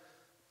dead,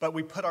 but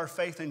we put our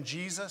faith in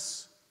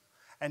Jesus,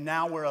 and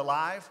now we're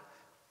alive,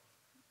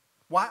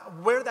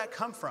 where did that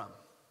come from?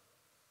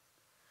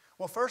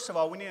 Well, first of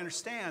all, we need to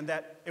understand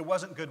that it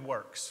wasn't good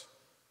works.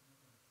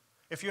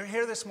 If you're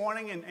here this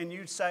morning and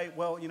you'd say,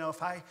 well, you know,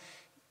 if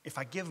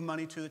I give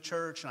money to the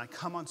church and I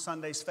come on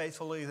Sundays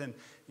faithfully, then,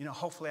 you know,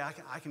 hopefully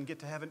I can get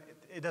to heaven.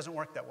 It doesn't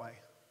work that way.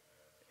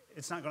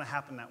 It's not going to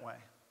happen that way.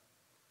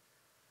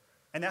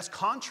 And that's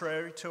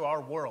contrary to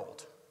our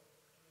world.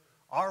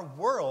 Our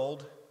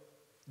world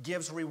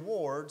gives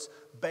rewards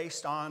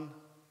based on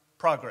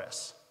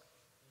progress.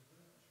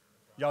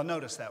 Y'all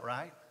notice that,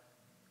 right?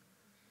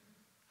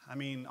 I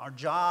mean, our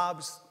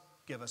jobs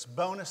give us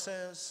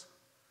bonuses.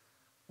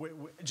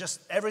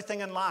 Just everything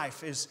in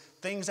life is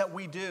things that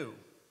we do.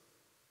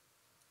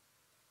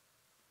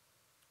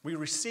 We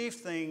receive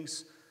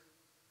things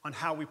on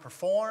how we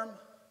perform.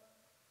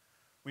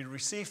 We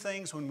receive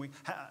things when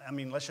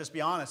let's just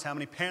be honest. How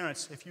many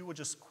parents, if you would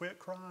just quit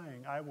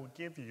crying, I will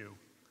give you.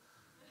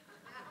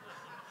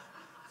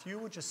 If you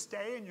would just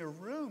stay in your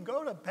room,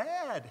 go to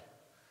bed.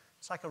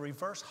 It's like a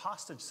reverse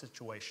hostage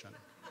situation.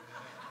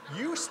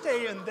 You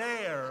stay in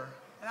there,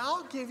 and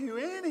I'll give you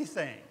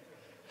anything.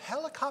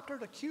 Helicopter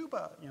to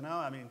Cuba, you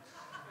know,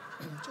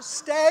 just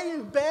stay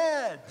in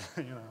bed,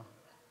 you know.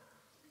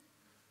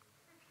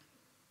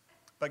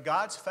 But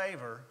God's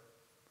favor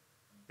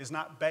is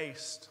not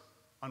based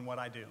on what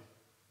I do.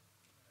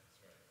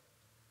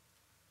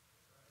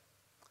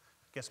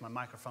 I guess my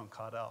microphone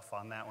cut off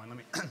on that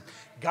one.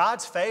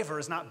 God's favor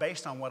is not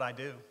based on what I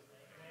do.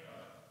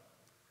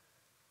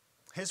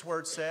 His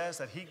word says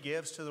that he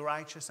gives to the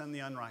righteous and the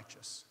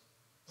unrighteous.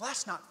 Well,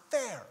 that's not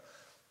fair.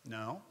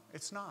 No,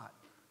 it's not.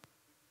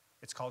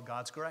 It's called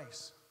God's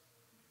grace.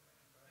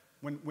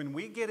 When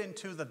we get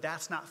into the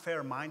that's not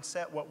fair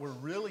mindset, what we're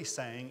really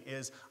saying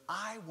is,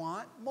 I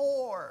want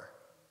more.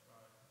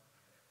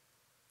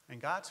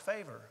 And God's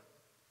favor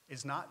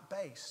is not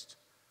based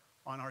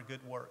on our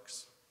good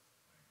works.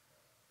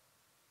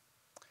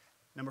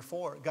 Number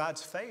 4,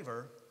 God's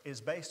favor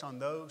is based on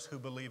those who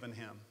believe in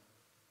him.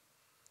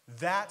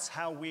 That's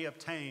how we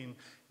obtain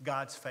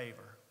God's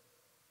favor,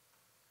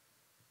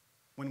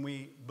 when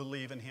we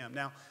believe in him.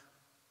 Now,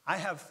 I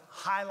have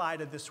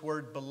highlighted this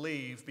word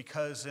believe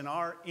because in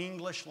our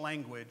English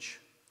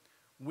language,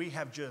 we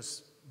have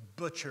just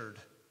butchered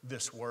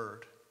this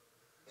word.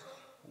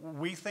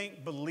 We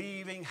think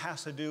believing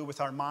has to do with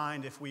our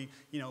mind if we,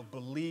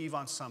 believe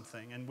on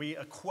something. And we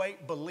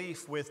equate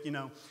belief with,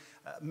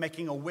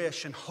 making a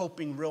wish and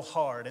hoping real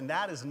hard. And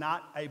that is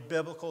not a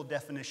biblical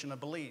definition of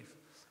believe.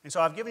 And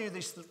so I've given you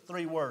these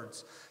 3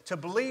 words. To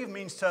believe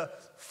means to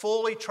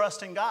fully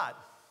trust in God.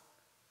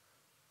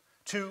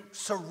 To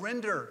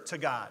surrender to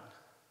God.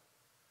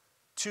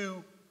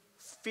 To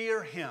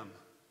fear him.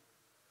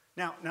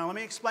 Now let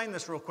me explain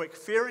this real quick.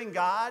 Fearing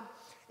God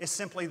is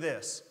simply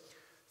this.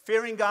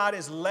 Fearing God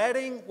is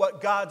letting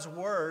what God's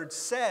word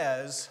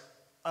says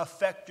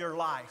affect your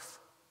life.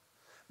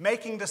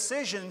 Making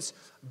decisions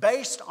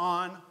based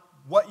on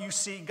what you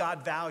see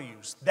God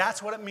values.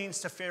 That's what it means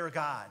to fear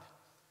God.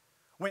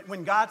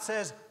 When God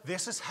says,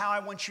 this is how I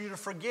want you to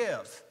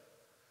forgive,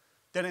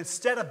 then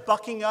instead of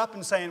bucking up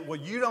and saying, well,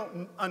 you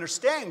don't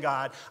understand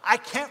God, I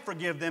can't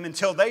forgive them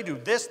until they do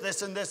this,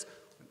 this, and this.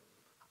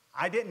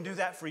 I didn't do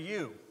that for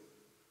you.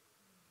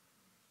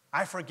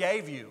 I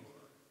forgave you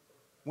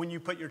when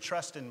you put your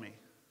trust in me.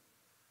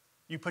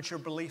 You put your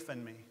belief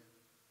in me.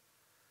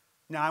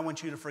 Now I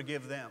want you to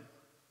forgive them.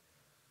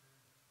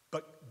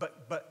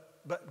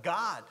 But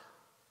God.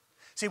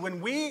 See,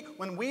 when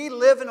we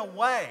live in a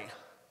way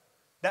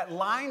that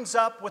lines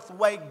up with the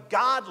way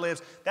God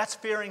lives, that's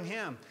fearing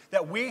him.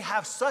 That we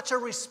have such a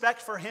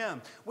respect for him.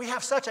 We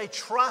have such a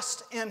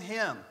trust in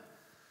him.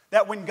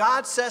 That when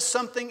God says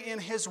something in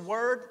his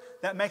word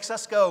that makes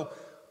us go,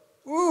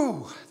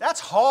 ooh, that's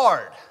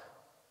hard.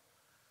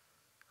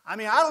 I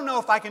don't know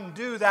if I can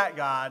do that,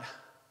 God.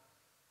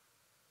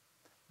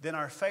 Then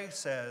our faith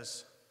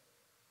says,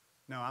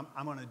 no,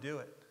 I'm going to do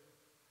it.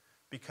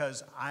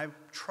 Because I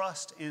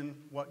trust in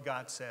what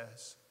God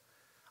says.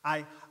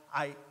 I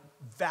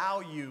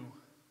value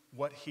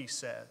what he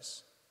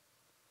says.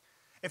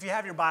 If you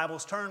have your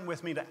Bibles, turn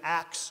with me to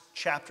Acts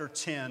chapter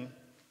 10,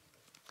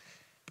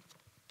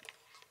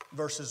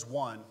 verses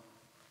 1.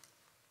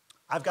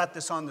 I've got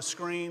this on the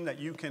screen that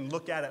you can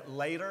look at it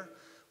later.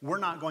 We're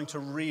not going to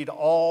read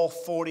all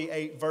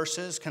 48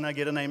 verses. Can I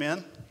get an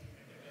amen?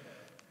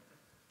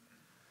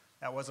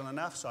 That wasn't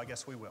enough, so I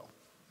guess we will.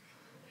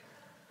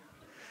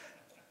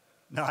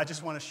 No, I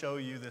just want to show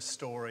you this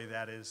story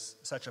that is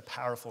such a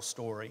powerful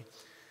story.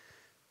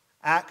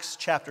 Acts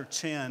chapter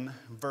 10,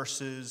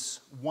 verses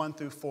 1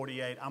 through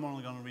 48. I'm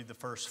only going to read the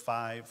first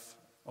 5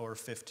 or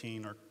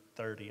 15 or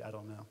 30, I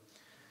don't know.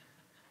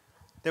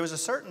 There was a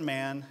certain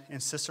man in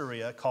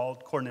Caesarea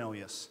called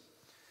Cornelius,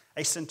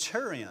 a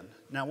centurion.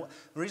 Now,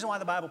 the reason why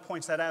the Bible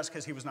points that out is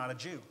because he was not a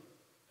Jew.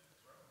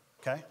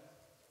 Okay?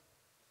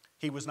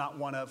 He was not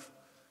one of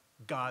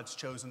God's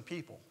chosen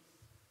people.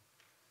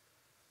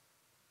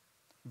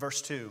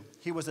 Verse 2,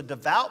 he was a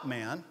devout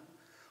man,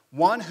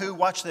 one who,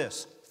 watch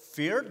this,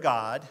 feared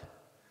God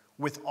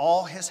with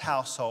all his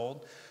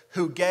household,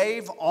 who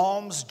gave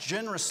alms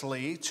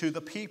generously to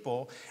the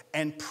people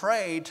and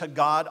prayed to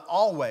God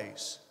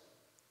always.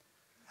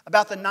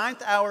 About the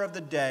 9th hour of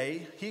the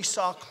day, he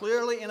saw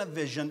clearly in a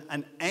vision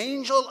an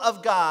angel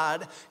of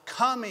God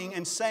coming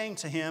and saying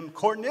to him,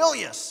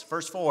 Cornelius,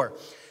 verse 4.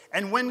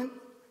 And when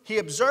he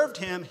observed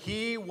him,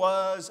 he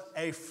was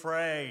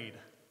afraid.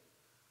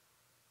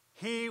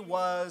 He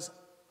was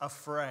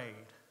afraid.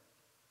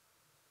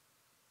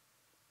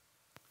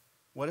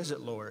 What is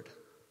it, Lord?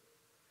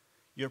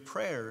 Your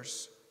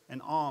prayers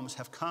and alms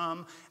have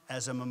come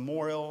as a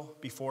memorial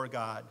before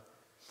God.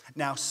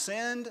 Now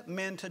send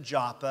men to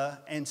Joppa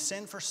and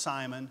send for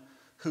Simon,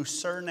 whose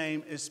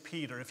surname is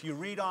Peter. If you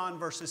read on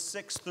verses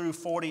 6 through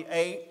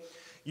 48,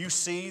 you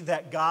see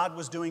that God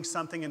was doing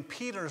something in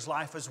Peter's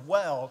life as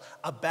well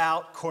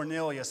about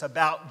Cornelius,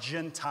 about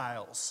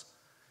Gentiles.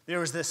 There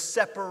was this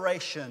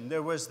separation.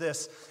 There was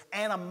this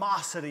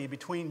animosity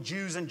between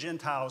Jews and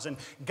Gentiles. And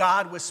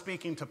God was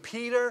speaking to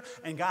Peter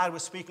and God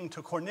was speaking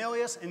to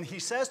Cornelius. And he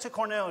says to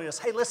Cornelius,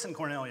 hey, listen,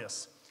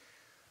 Cornelius.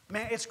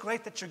 Man, it's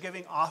great that you're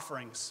giving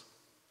offerings.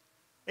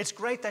 It's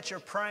great that you're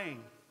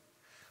praying.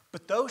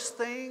 But those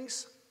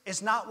things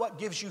is not what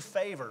gives you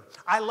favor.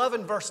 I love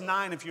in verse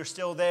 9, if you're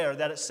still there,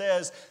 that it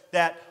says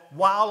that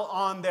while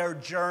on their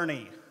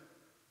journey,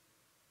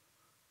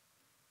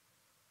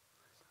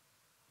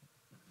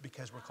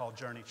 because we're called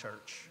Journey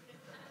Church.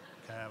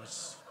 Okay, that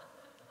was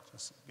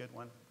just a good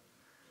one.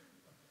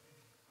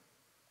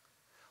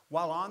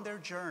 While on their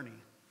journey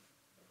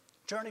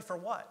for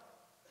what?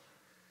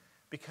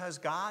 Because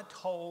God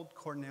told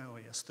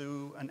Cornelius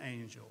through an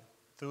angel,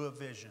 through a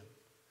vision,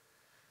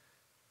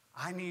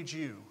 I need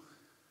you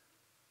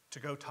to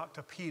go talk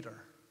to Peter.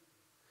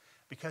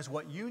 Because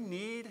what you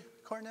need,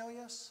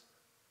 Cornelius,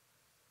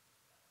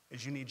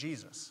 is you need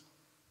Jesus.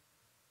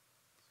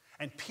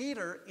 And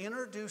Peter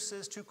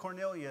introduces to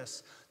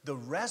Cornelius the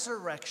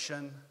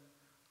resurrection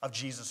of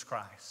Jesus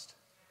Christ.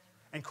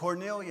 And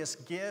Cornelius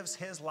gives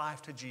his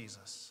life to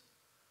Jesus.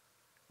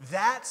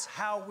 That's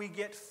how we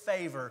get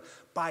favor,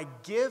 by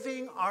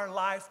giving our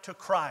life to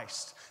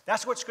Christ.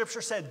 That's what Scripture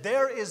said.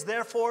 There is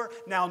therefore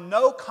now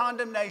no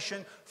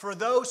condemnation for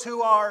those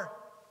who are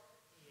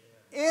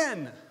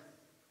in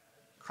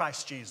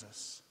Christ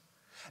Jesus.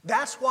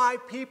 That's why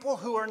people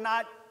who are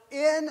not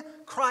in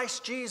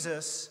Christ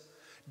Jesus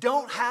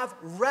don't have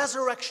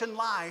resurrection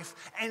life,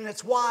 and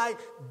it's why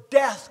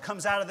death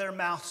comes out of their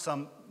mouth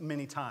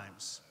many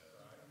times.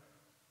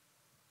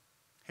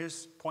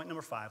 Here's point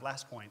number 5,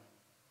 last point.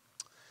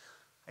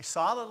 A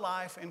solid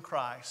life in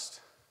Christ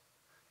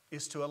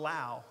is to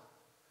allow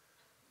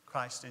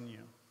Christ in you.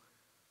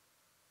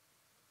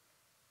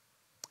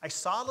 A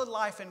solid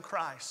life in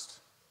Christ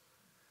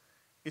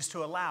is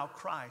to allow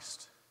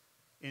Christ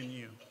in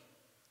you.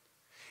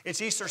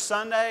 It's Easter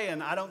Sunday,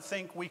 and I don't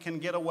think we can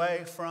get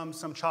away from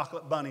some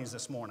chocolate bunnies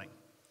this morning.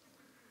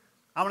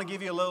 I'm going to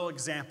give you a little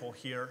example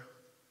here.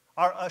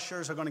 Our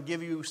ushers are going to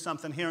give you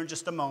something here in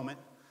just a moment.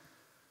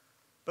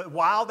 But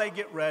while they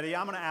get ready,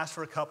 I'm going to ask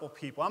for a couple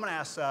people. I'm going to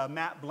ask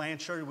Matt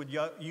Blanchard, would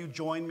you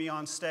join me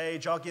on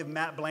stage? I'll give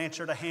Matt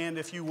Blanchard a hand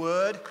if you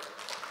would.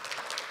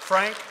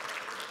 Frank,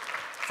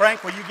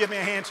 will you give me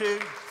a hand too?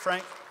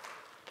 Frank?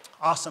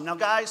 Awesome. Now,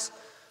 guys,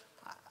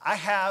 I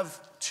have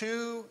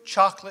 2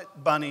 chocolate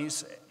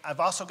bunnies.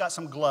 I've also got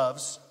some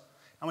gloves.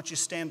 I want you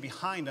to stand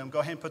behind them. Go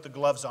ahead and put the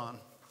gloves on.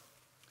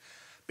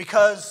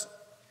 Because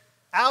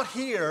out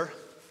here,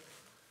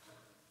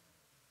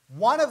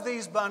 one of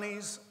these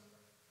bunnies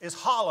is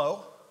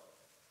hollow,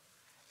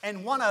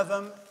 and one of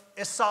them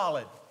is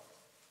solid.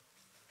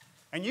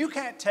 And you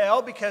can't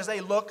tell because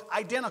they look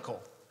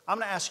identical. I'm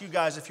going to ask you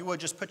guys, if you would,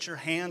 just put your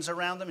hands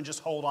around them and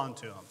just hold on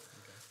to them. Okay.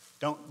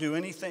 Don't do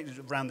anything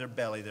around their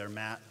belly there,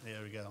 Matt.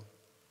 There we go.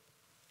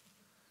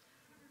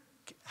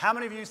 How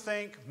many of you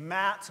think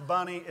Matt's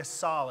bunny is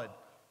solid?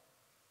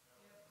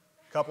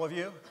 A couple of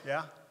you?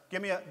 Yeah?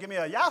 Give me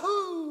a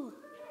yahoo!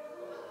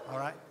 All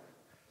right.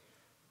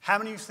 How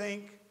many of you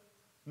think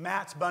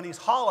Matt's bunny is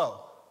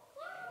hollow?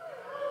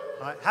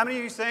 All right. How many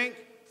of you think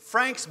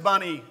Frank's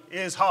bunny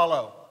is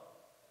hollow?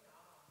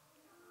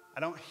 I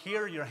don't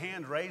hear your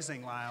hand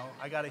raising, Lyle.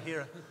 I got to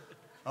hear.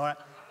 All right.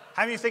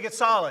 How many of you think it's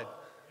solid?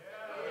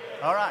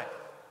 All right.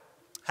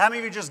 How many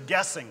of you are just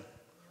guessing?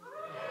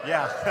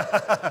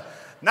 Yeah.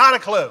 Not a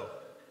clue.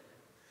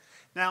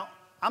 Now,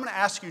 I'm going to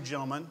ask you,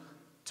 gentlemen,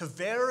 to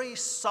very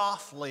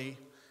softly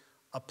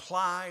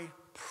apply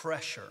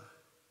pressure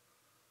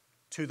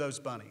to those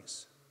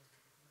bunnies.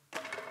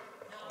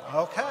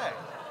 Okay.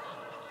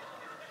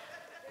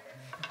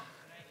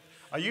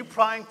 Are you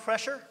applying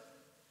pressure?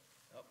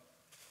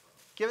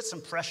 Give it some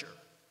pressure.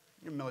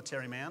 You're a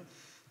military man.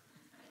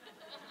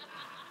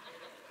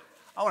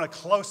 I want a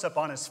close-up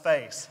on his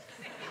face.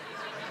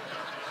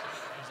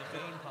 There's a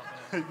vein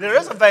popping up. There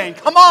is a vein.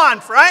 Come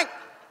on, Frank.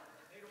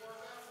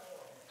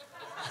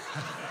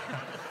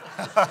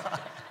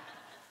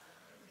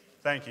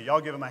 Thank you.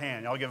 Y'all give him a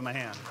hand. Y'all give him a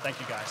hand. Thank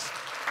you, guys.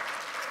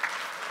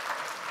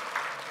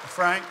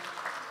 Frank,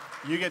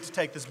 you get to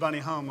take this bunny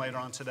home later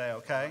on today,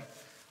 okay?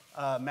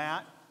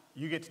 Matt,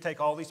 you get to take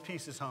all these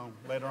pieces home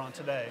later on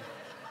today.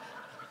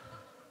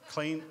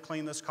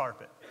 Clean this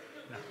carpet.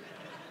 No.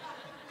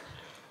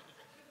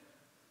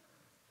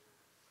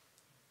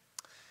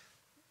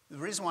 The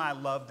reason why I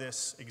love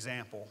this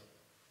example,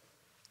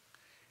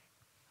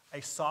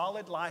 a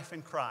solid life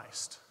in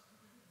Christ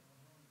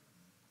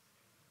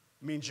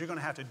means you're going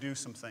to have to do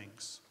some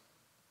things.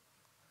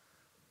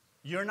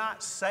 You're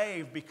not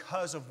saved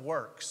because of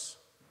works.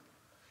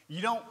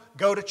 You don't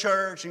go to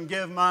church and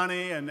give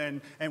money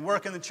and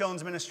work in the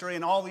children's ministry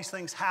and all these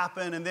things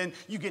happen and then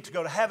you get to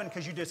go to heaven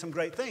because you did some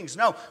great things.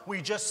 No,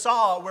 we just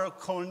saw where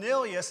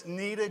Cornelius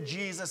needed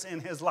Jesus in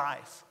his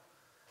life.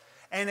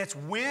 And it's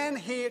when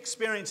he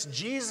experienced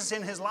Jesus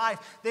in his life,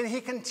 then he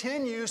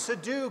continues to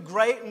do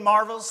great and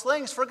marvelous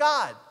things for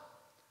God.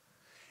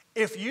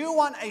 If you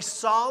want a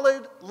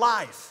solid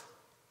life,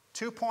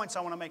 2 points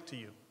I want to make to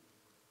you.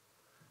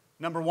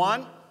 Number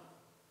 1,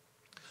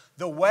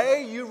 the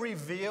way you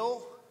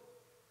reveal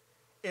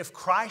if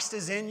Christ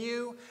is in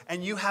you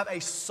and you have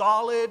a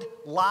solid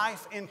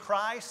life in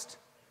Christ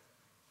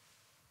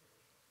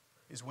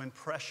is when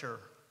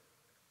pressure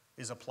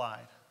is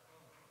applied.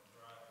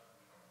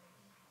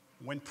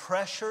 When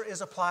pressure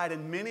is applied,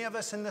 and many of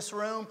us in this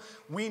room,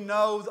 we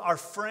know our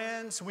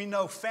friends, we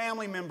know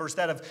family members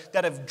that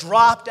have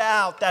dropped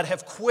out, that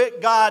have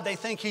quit God. They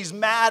think He's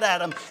mad at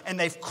them, and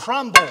they've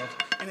crumbled,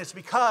 and it's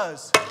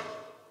because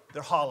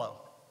they're hollow.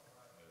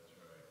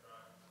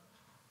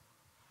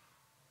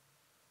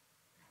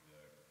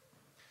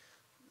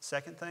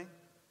 Second thing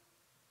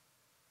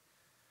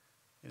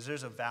is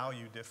there's a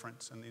value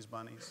difference in these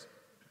bunnies.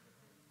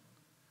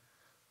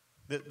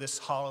 This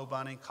hollow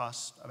bunny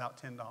costs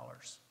about $10.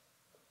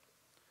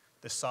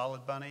 This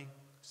solid bunny,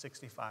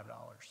 $65.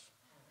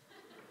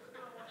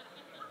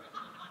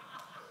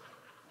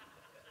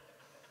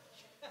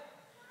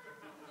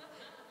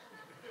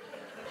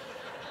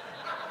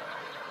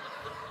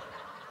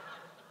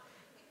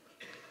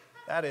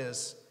 That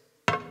is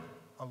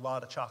a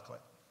lot of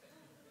chocolate.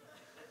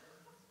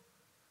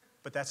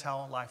 But that's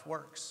how life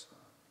works.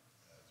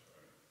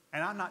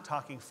 And I'm not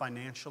talking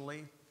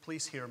financially.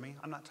 Please hear me.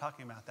 I'm not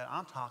talking about that.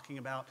 I'm talking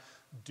about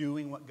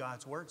doing what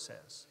God's Word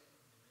says.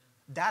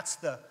 That's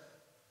the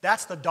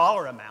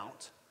dollar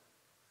amount.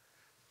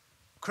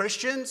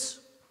 Christians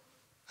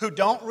who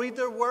don't read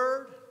their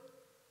Word,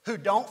 who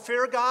don't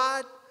fear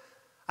God,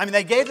 I mean,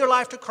 they gave their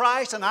life to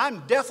Christ, and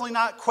I'm definitely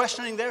not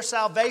questioning their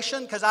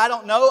salvation because I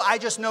don't know. I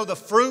just know the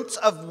fruits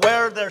of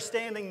where they're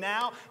standing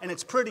now, and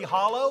it's pretty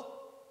hollow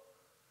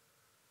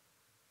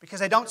because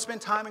they don't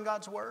spend time in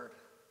God's Word.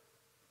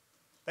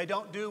 They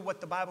don't do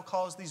what the Bible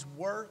calls these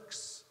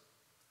works.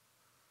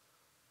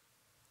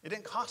 It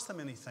didn't cost them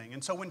anything.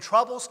 And so when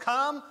troubles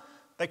come,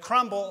 they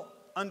crumble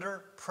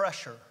under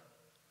pressure.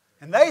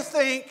 And they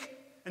think,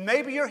 and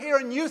maybe you're here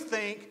and you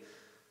think,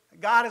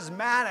 God is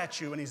mad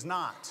at you, and He's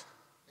not.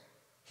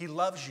 He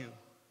loves you.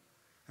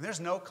 And there's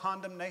no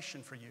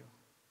condemnation for you.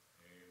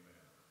 Amen.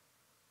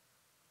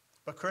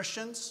 But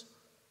Christians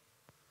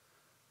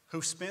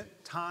who've spent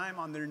time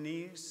on their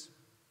knees,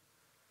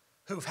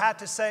 who've had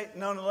to say,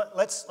 no,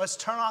 let's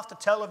turn off the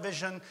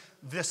television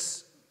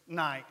this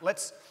night.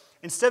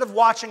 Instead of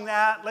watching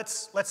that,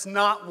 let's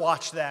not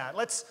watch that.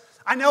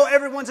 I know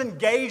everyone's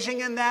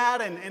engaging in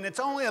that, and it's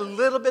only a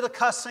little bit of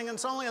cussing, and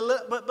it's only a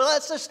little, but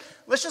let's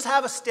just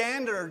have a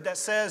standard that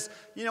says,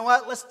 you know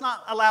what? Let's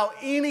not allow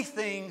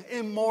anything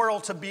immoral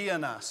to be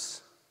in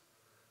us.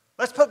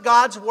 Let's put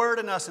God's Word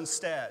in us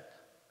instead.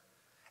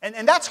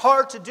 And that's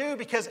hard to do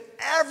because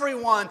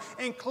everyone,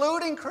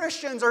 including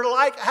Christians, are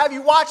like, have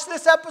you watched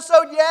this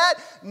episode yet?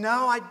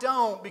 No, I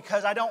don't,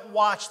 because I don't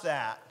watch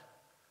that.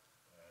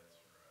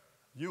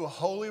 You a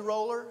holy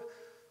roller?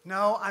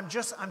 No, I'm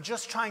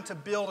just trying to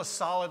build a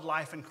solid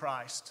life in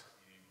Christ.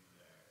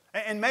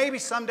 And maybe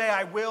someday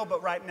I will,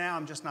 but right now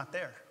I'm just not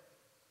there.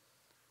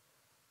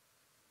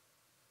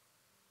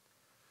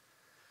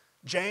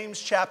 James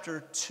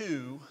chapter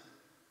 2,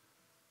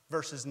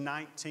 verses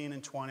 19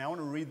 and 20. I want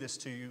to read this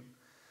to you.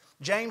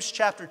 James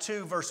chapter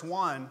 2, verse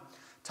 1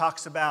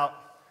 talks about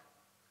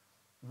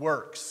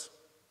works.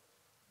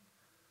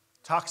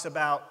 Talks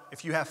about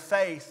if you have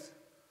faith,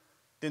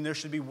 then there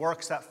should be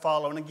works that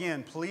follow. And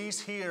again,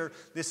 please hear,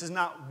 this is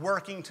not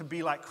working to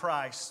be like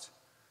Christ,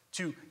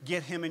 to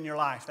get Him in your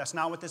life. That's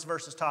not what this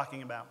verse is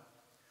talking about.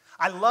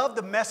 I love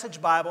the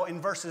Message Bible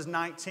in verses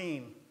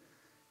 19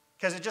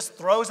 because it just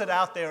throws it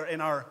out there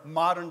in our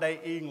modern day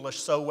English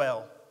so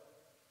well.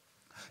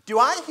 Do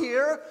I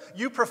hear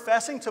you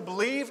professing to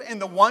believe in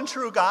the one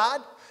true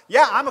God?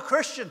 Yeah, I'm a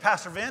Christian,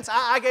 Pastor Vince.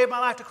 I gave my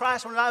life to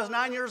Christ when I was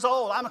 9 years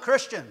old. I'm a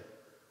Christian.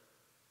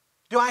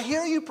 Do I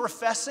hear you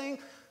professing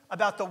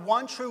about the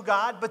one true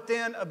God, but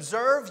then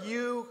observe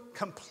you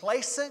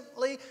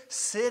complacently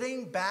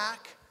sitting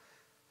back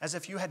as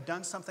if you had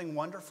done something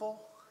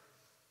wonderful?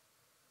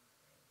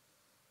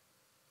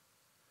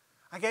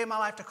 I gave my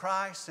life to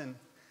Christ and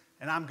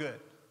I'm good.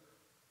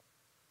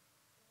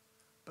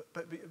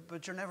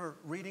 But you're never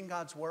reading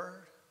God's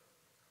Word.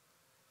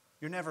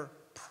 You're never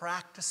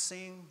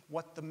practicing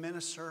what the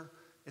minister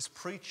is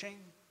preaching.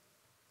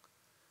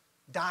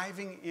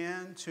 Diving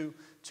in to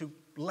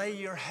lay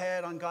your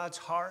head on God's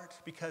heart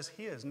because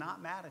He is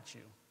not mad at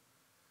you.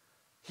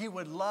 He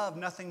would love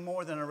nothing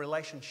more than a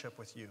relationship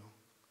with you.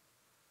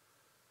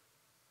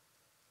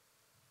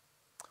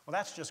 Well,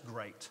 that's just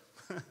great.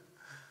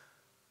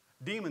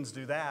 Demons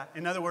do that.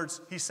 In other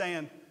words, He's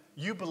saying,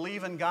 you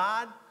believe in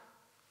God?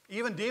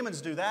 Even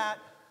demons do that.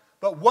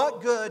 But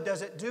what good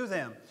does it do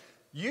them?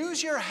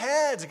 Use your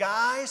heads,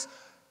 guys.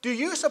 Do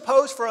you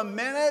suppose for a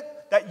minute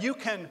that you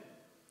can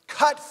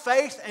cut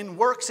faith and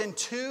works in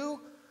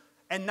two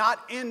and not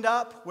end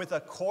up with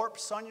a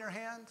corpse on your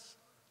hands?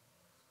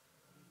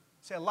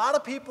 See, a lot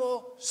of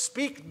people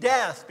speak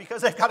death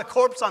because they've got a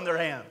corpse on their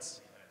hands.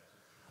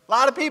 A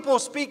lot of people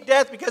speak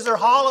death because they're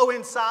hollow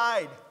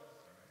inside.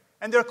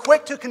 And they're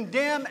quick to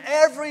condemn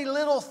every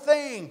little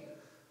thing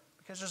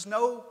because there's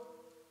no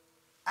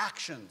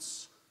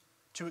actions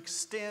to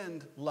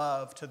extend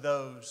love to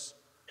those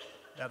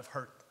that have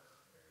hurt them.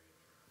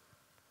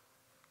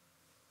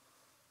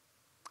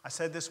 I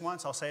said this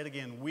once, I'll say it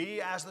again.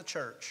 We as the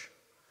church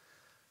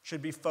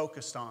should be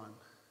focused on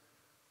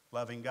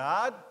loving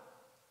God,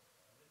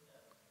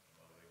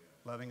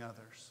 loving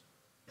others.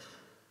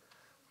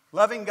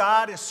 Loving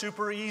God is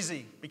super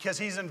easy because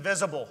He's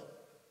invisible.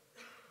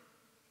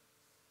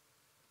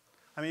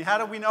 I mean, how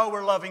do we know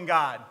we're loving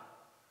God?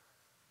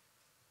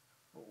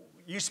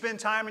 You spend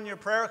time in your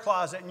prayer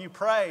closet and you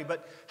pray,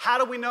 but how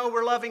do we know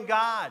we're loving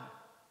God?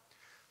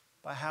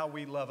 By how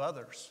we love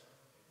others.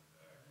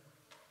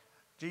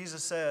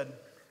 Jesus said,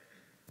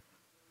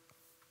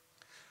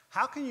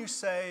 how can you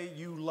say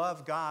you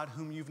love God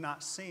whom you've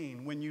not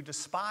seen when you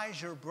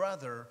despise your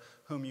brother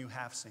whom you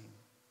have seen?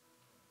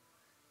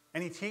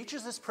 And he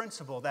teaches this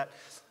principle that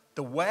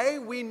the way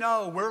we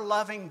know we're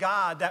loving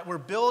God, that we're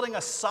building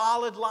a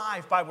solid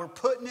life by we're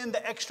putting in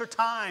the extra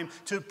time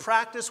to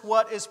practice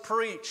what is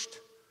preached,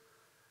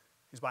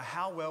 is by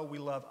how well we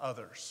love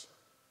others.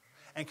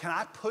 And can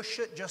I push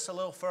it just a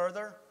little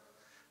further?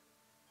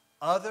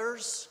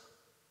 Others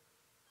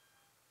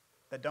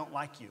that don't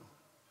like you.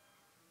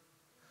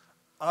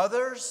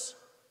 Others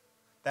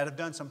that have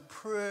done some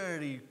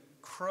pretty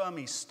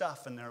crummy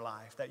stuff in their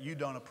life that you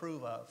don't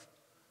approve of.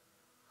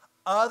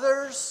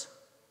 Others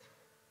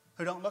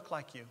who don't look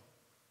like you.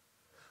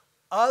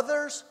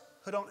 Others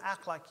who don't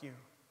act like you.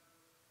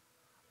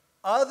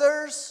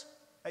 Others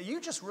that you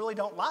just really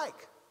don't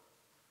like.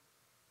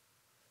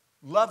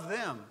 Love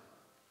them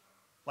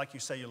like you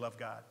say you love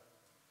God.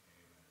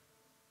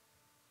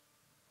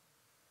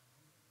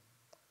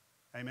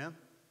 Amen?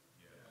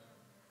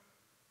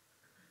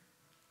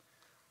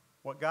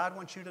 What God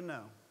wants you to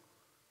know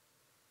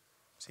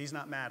is He's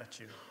not mad at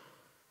you.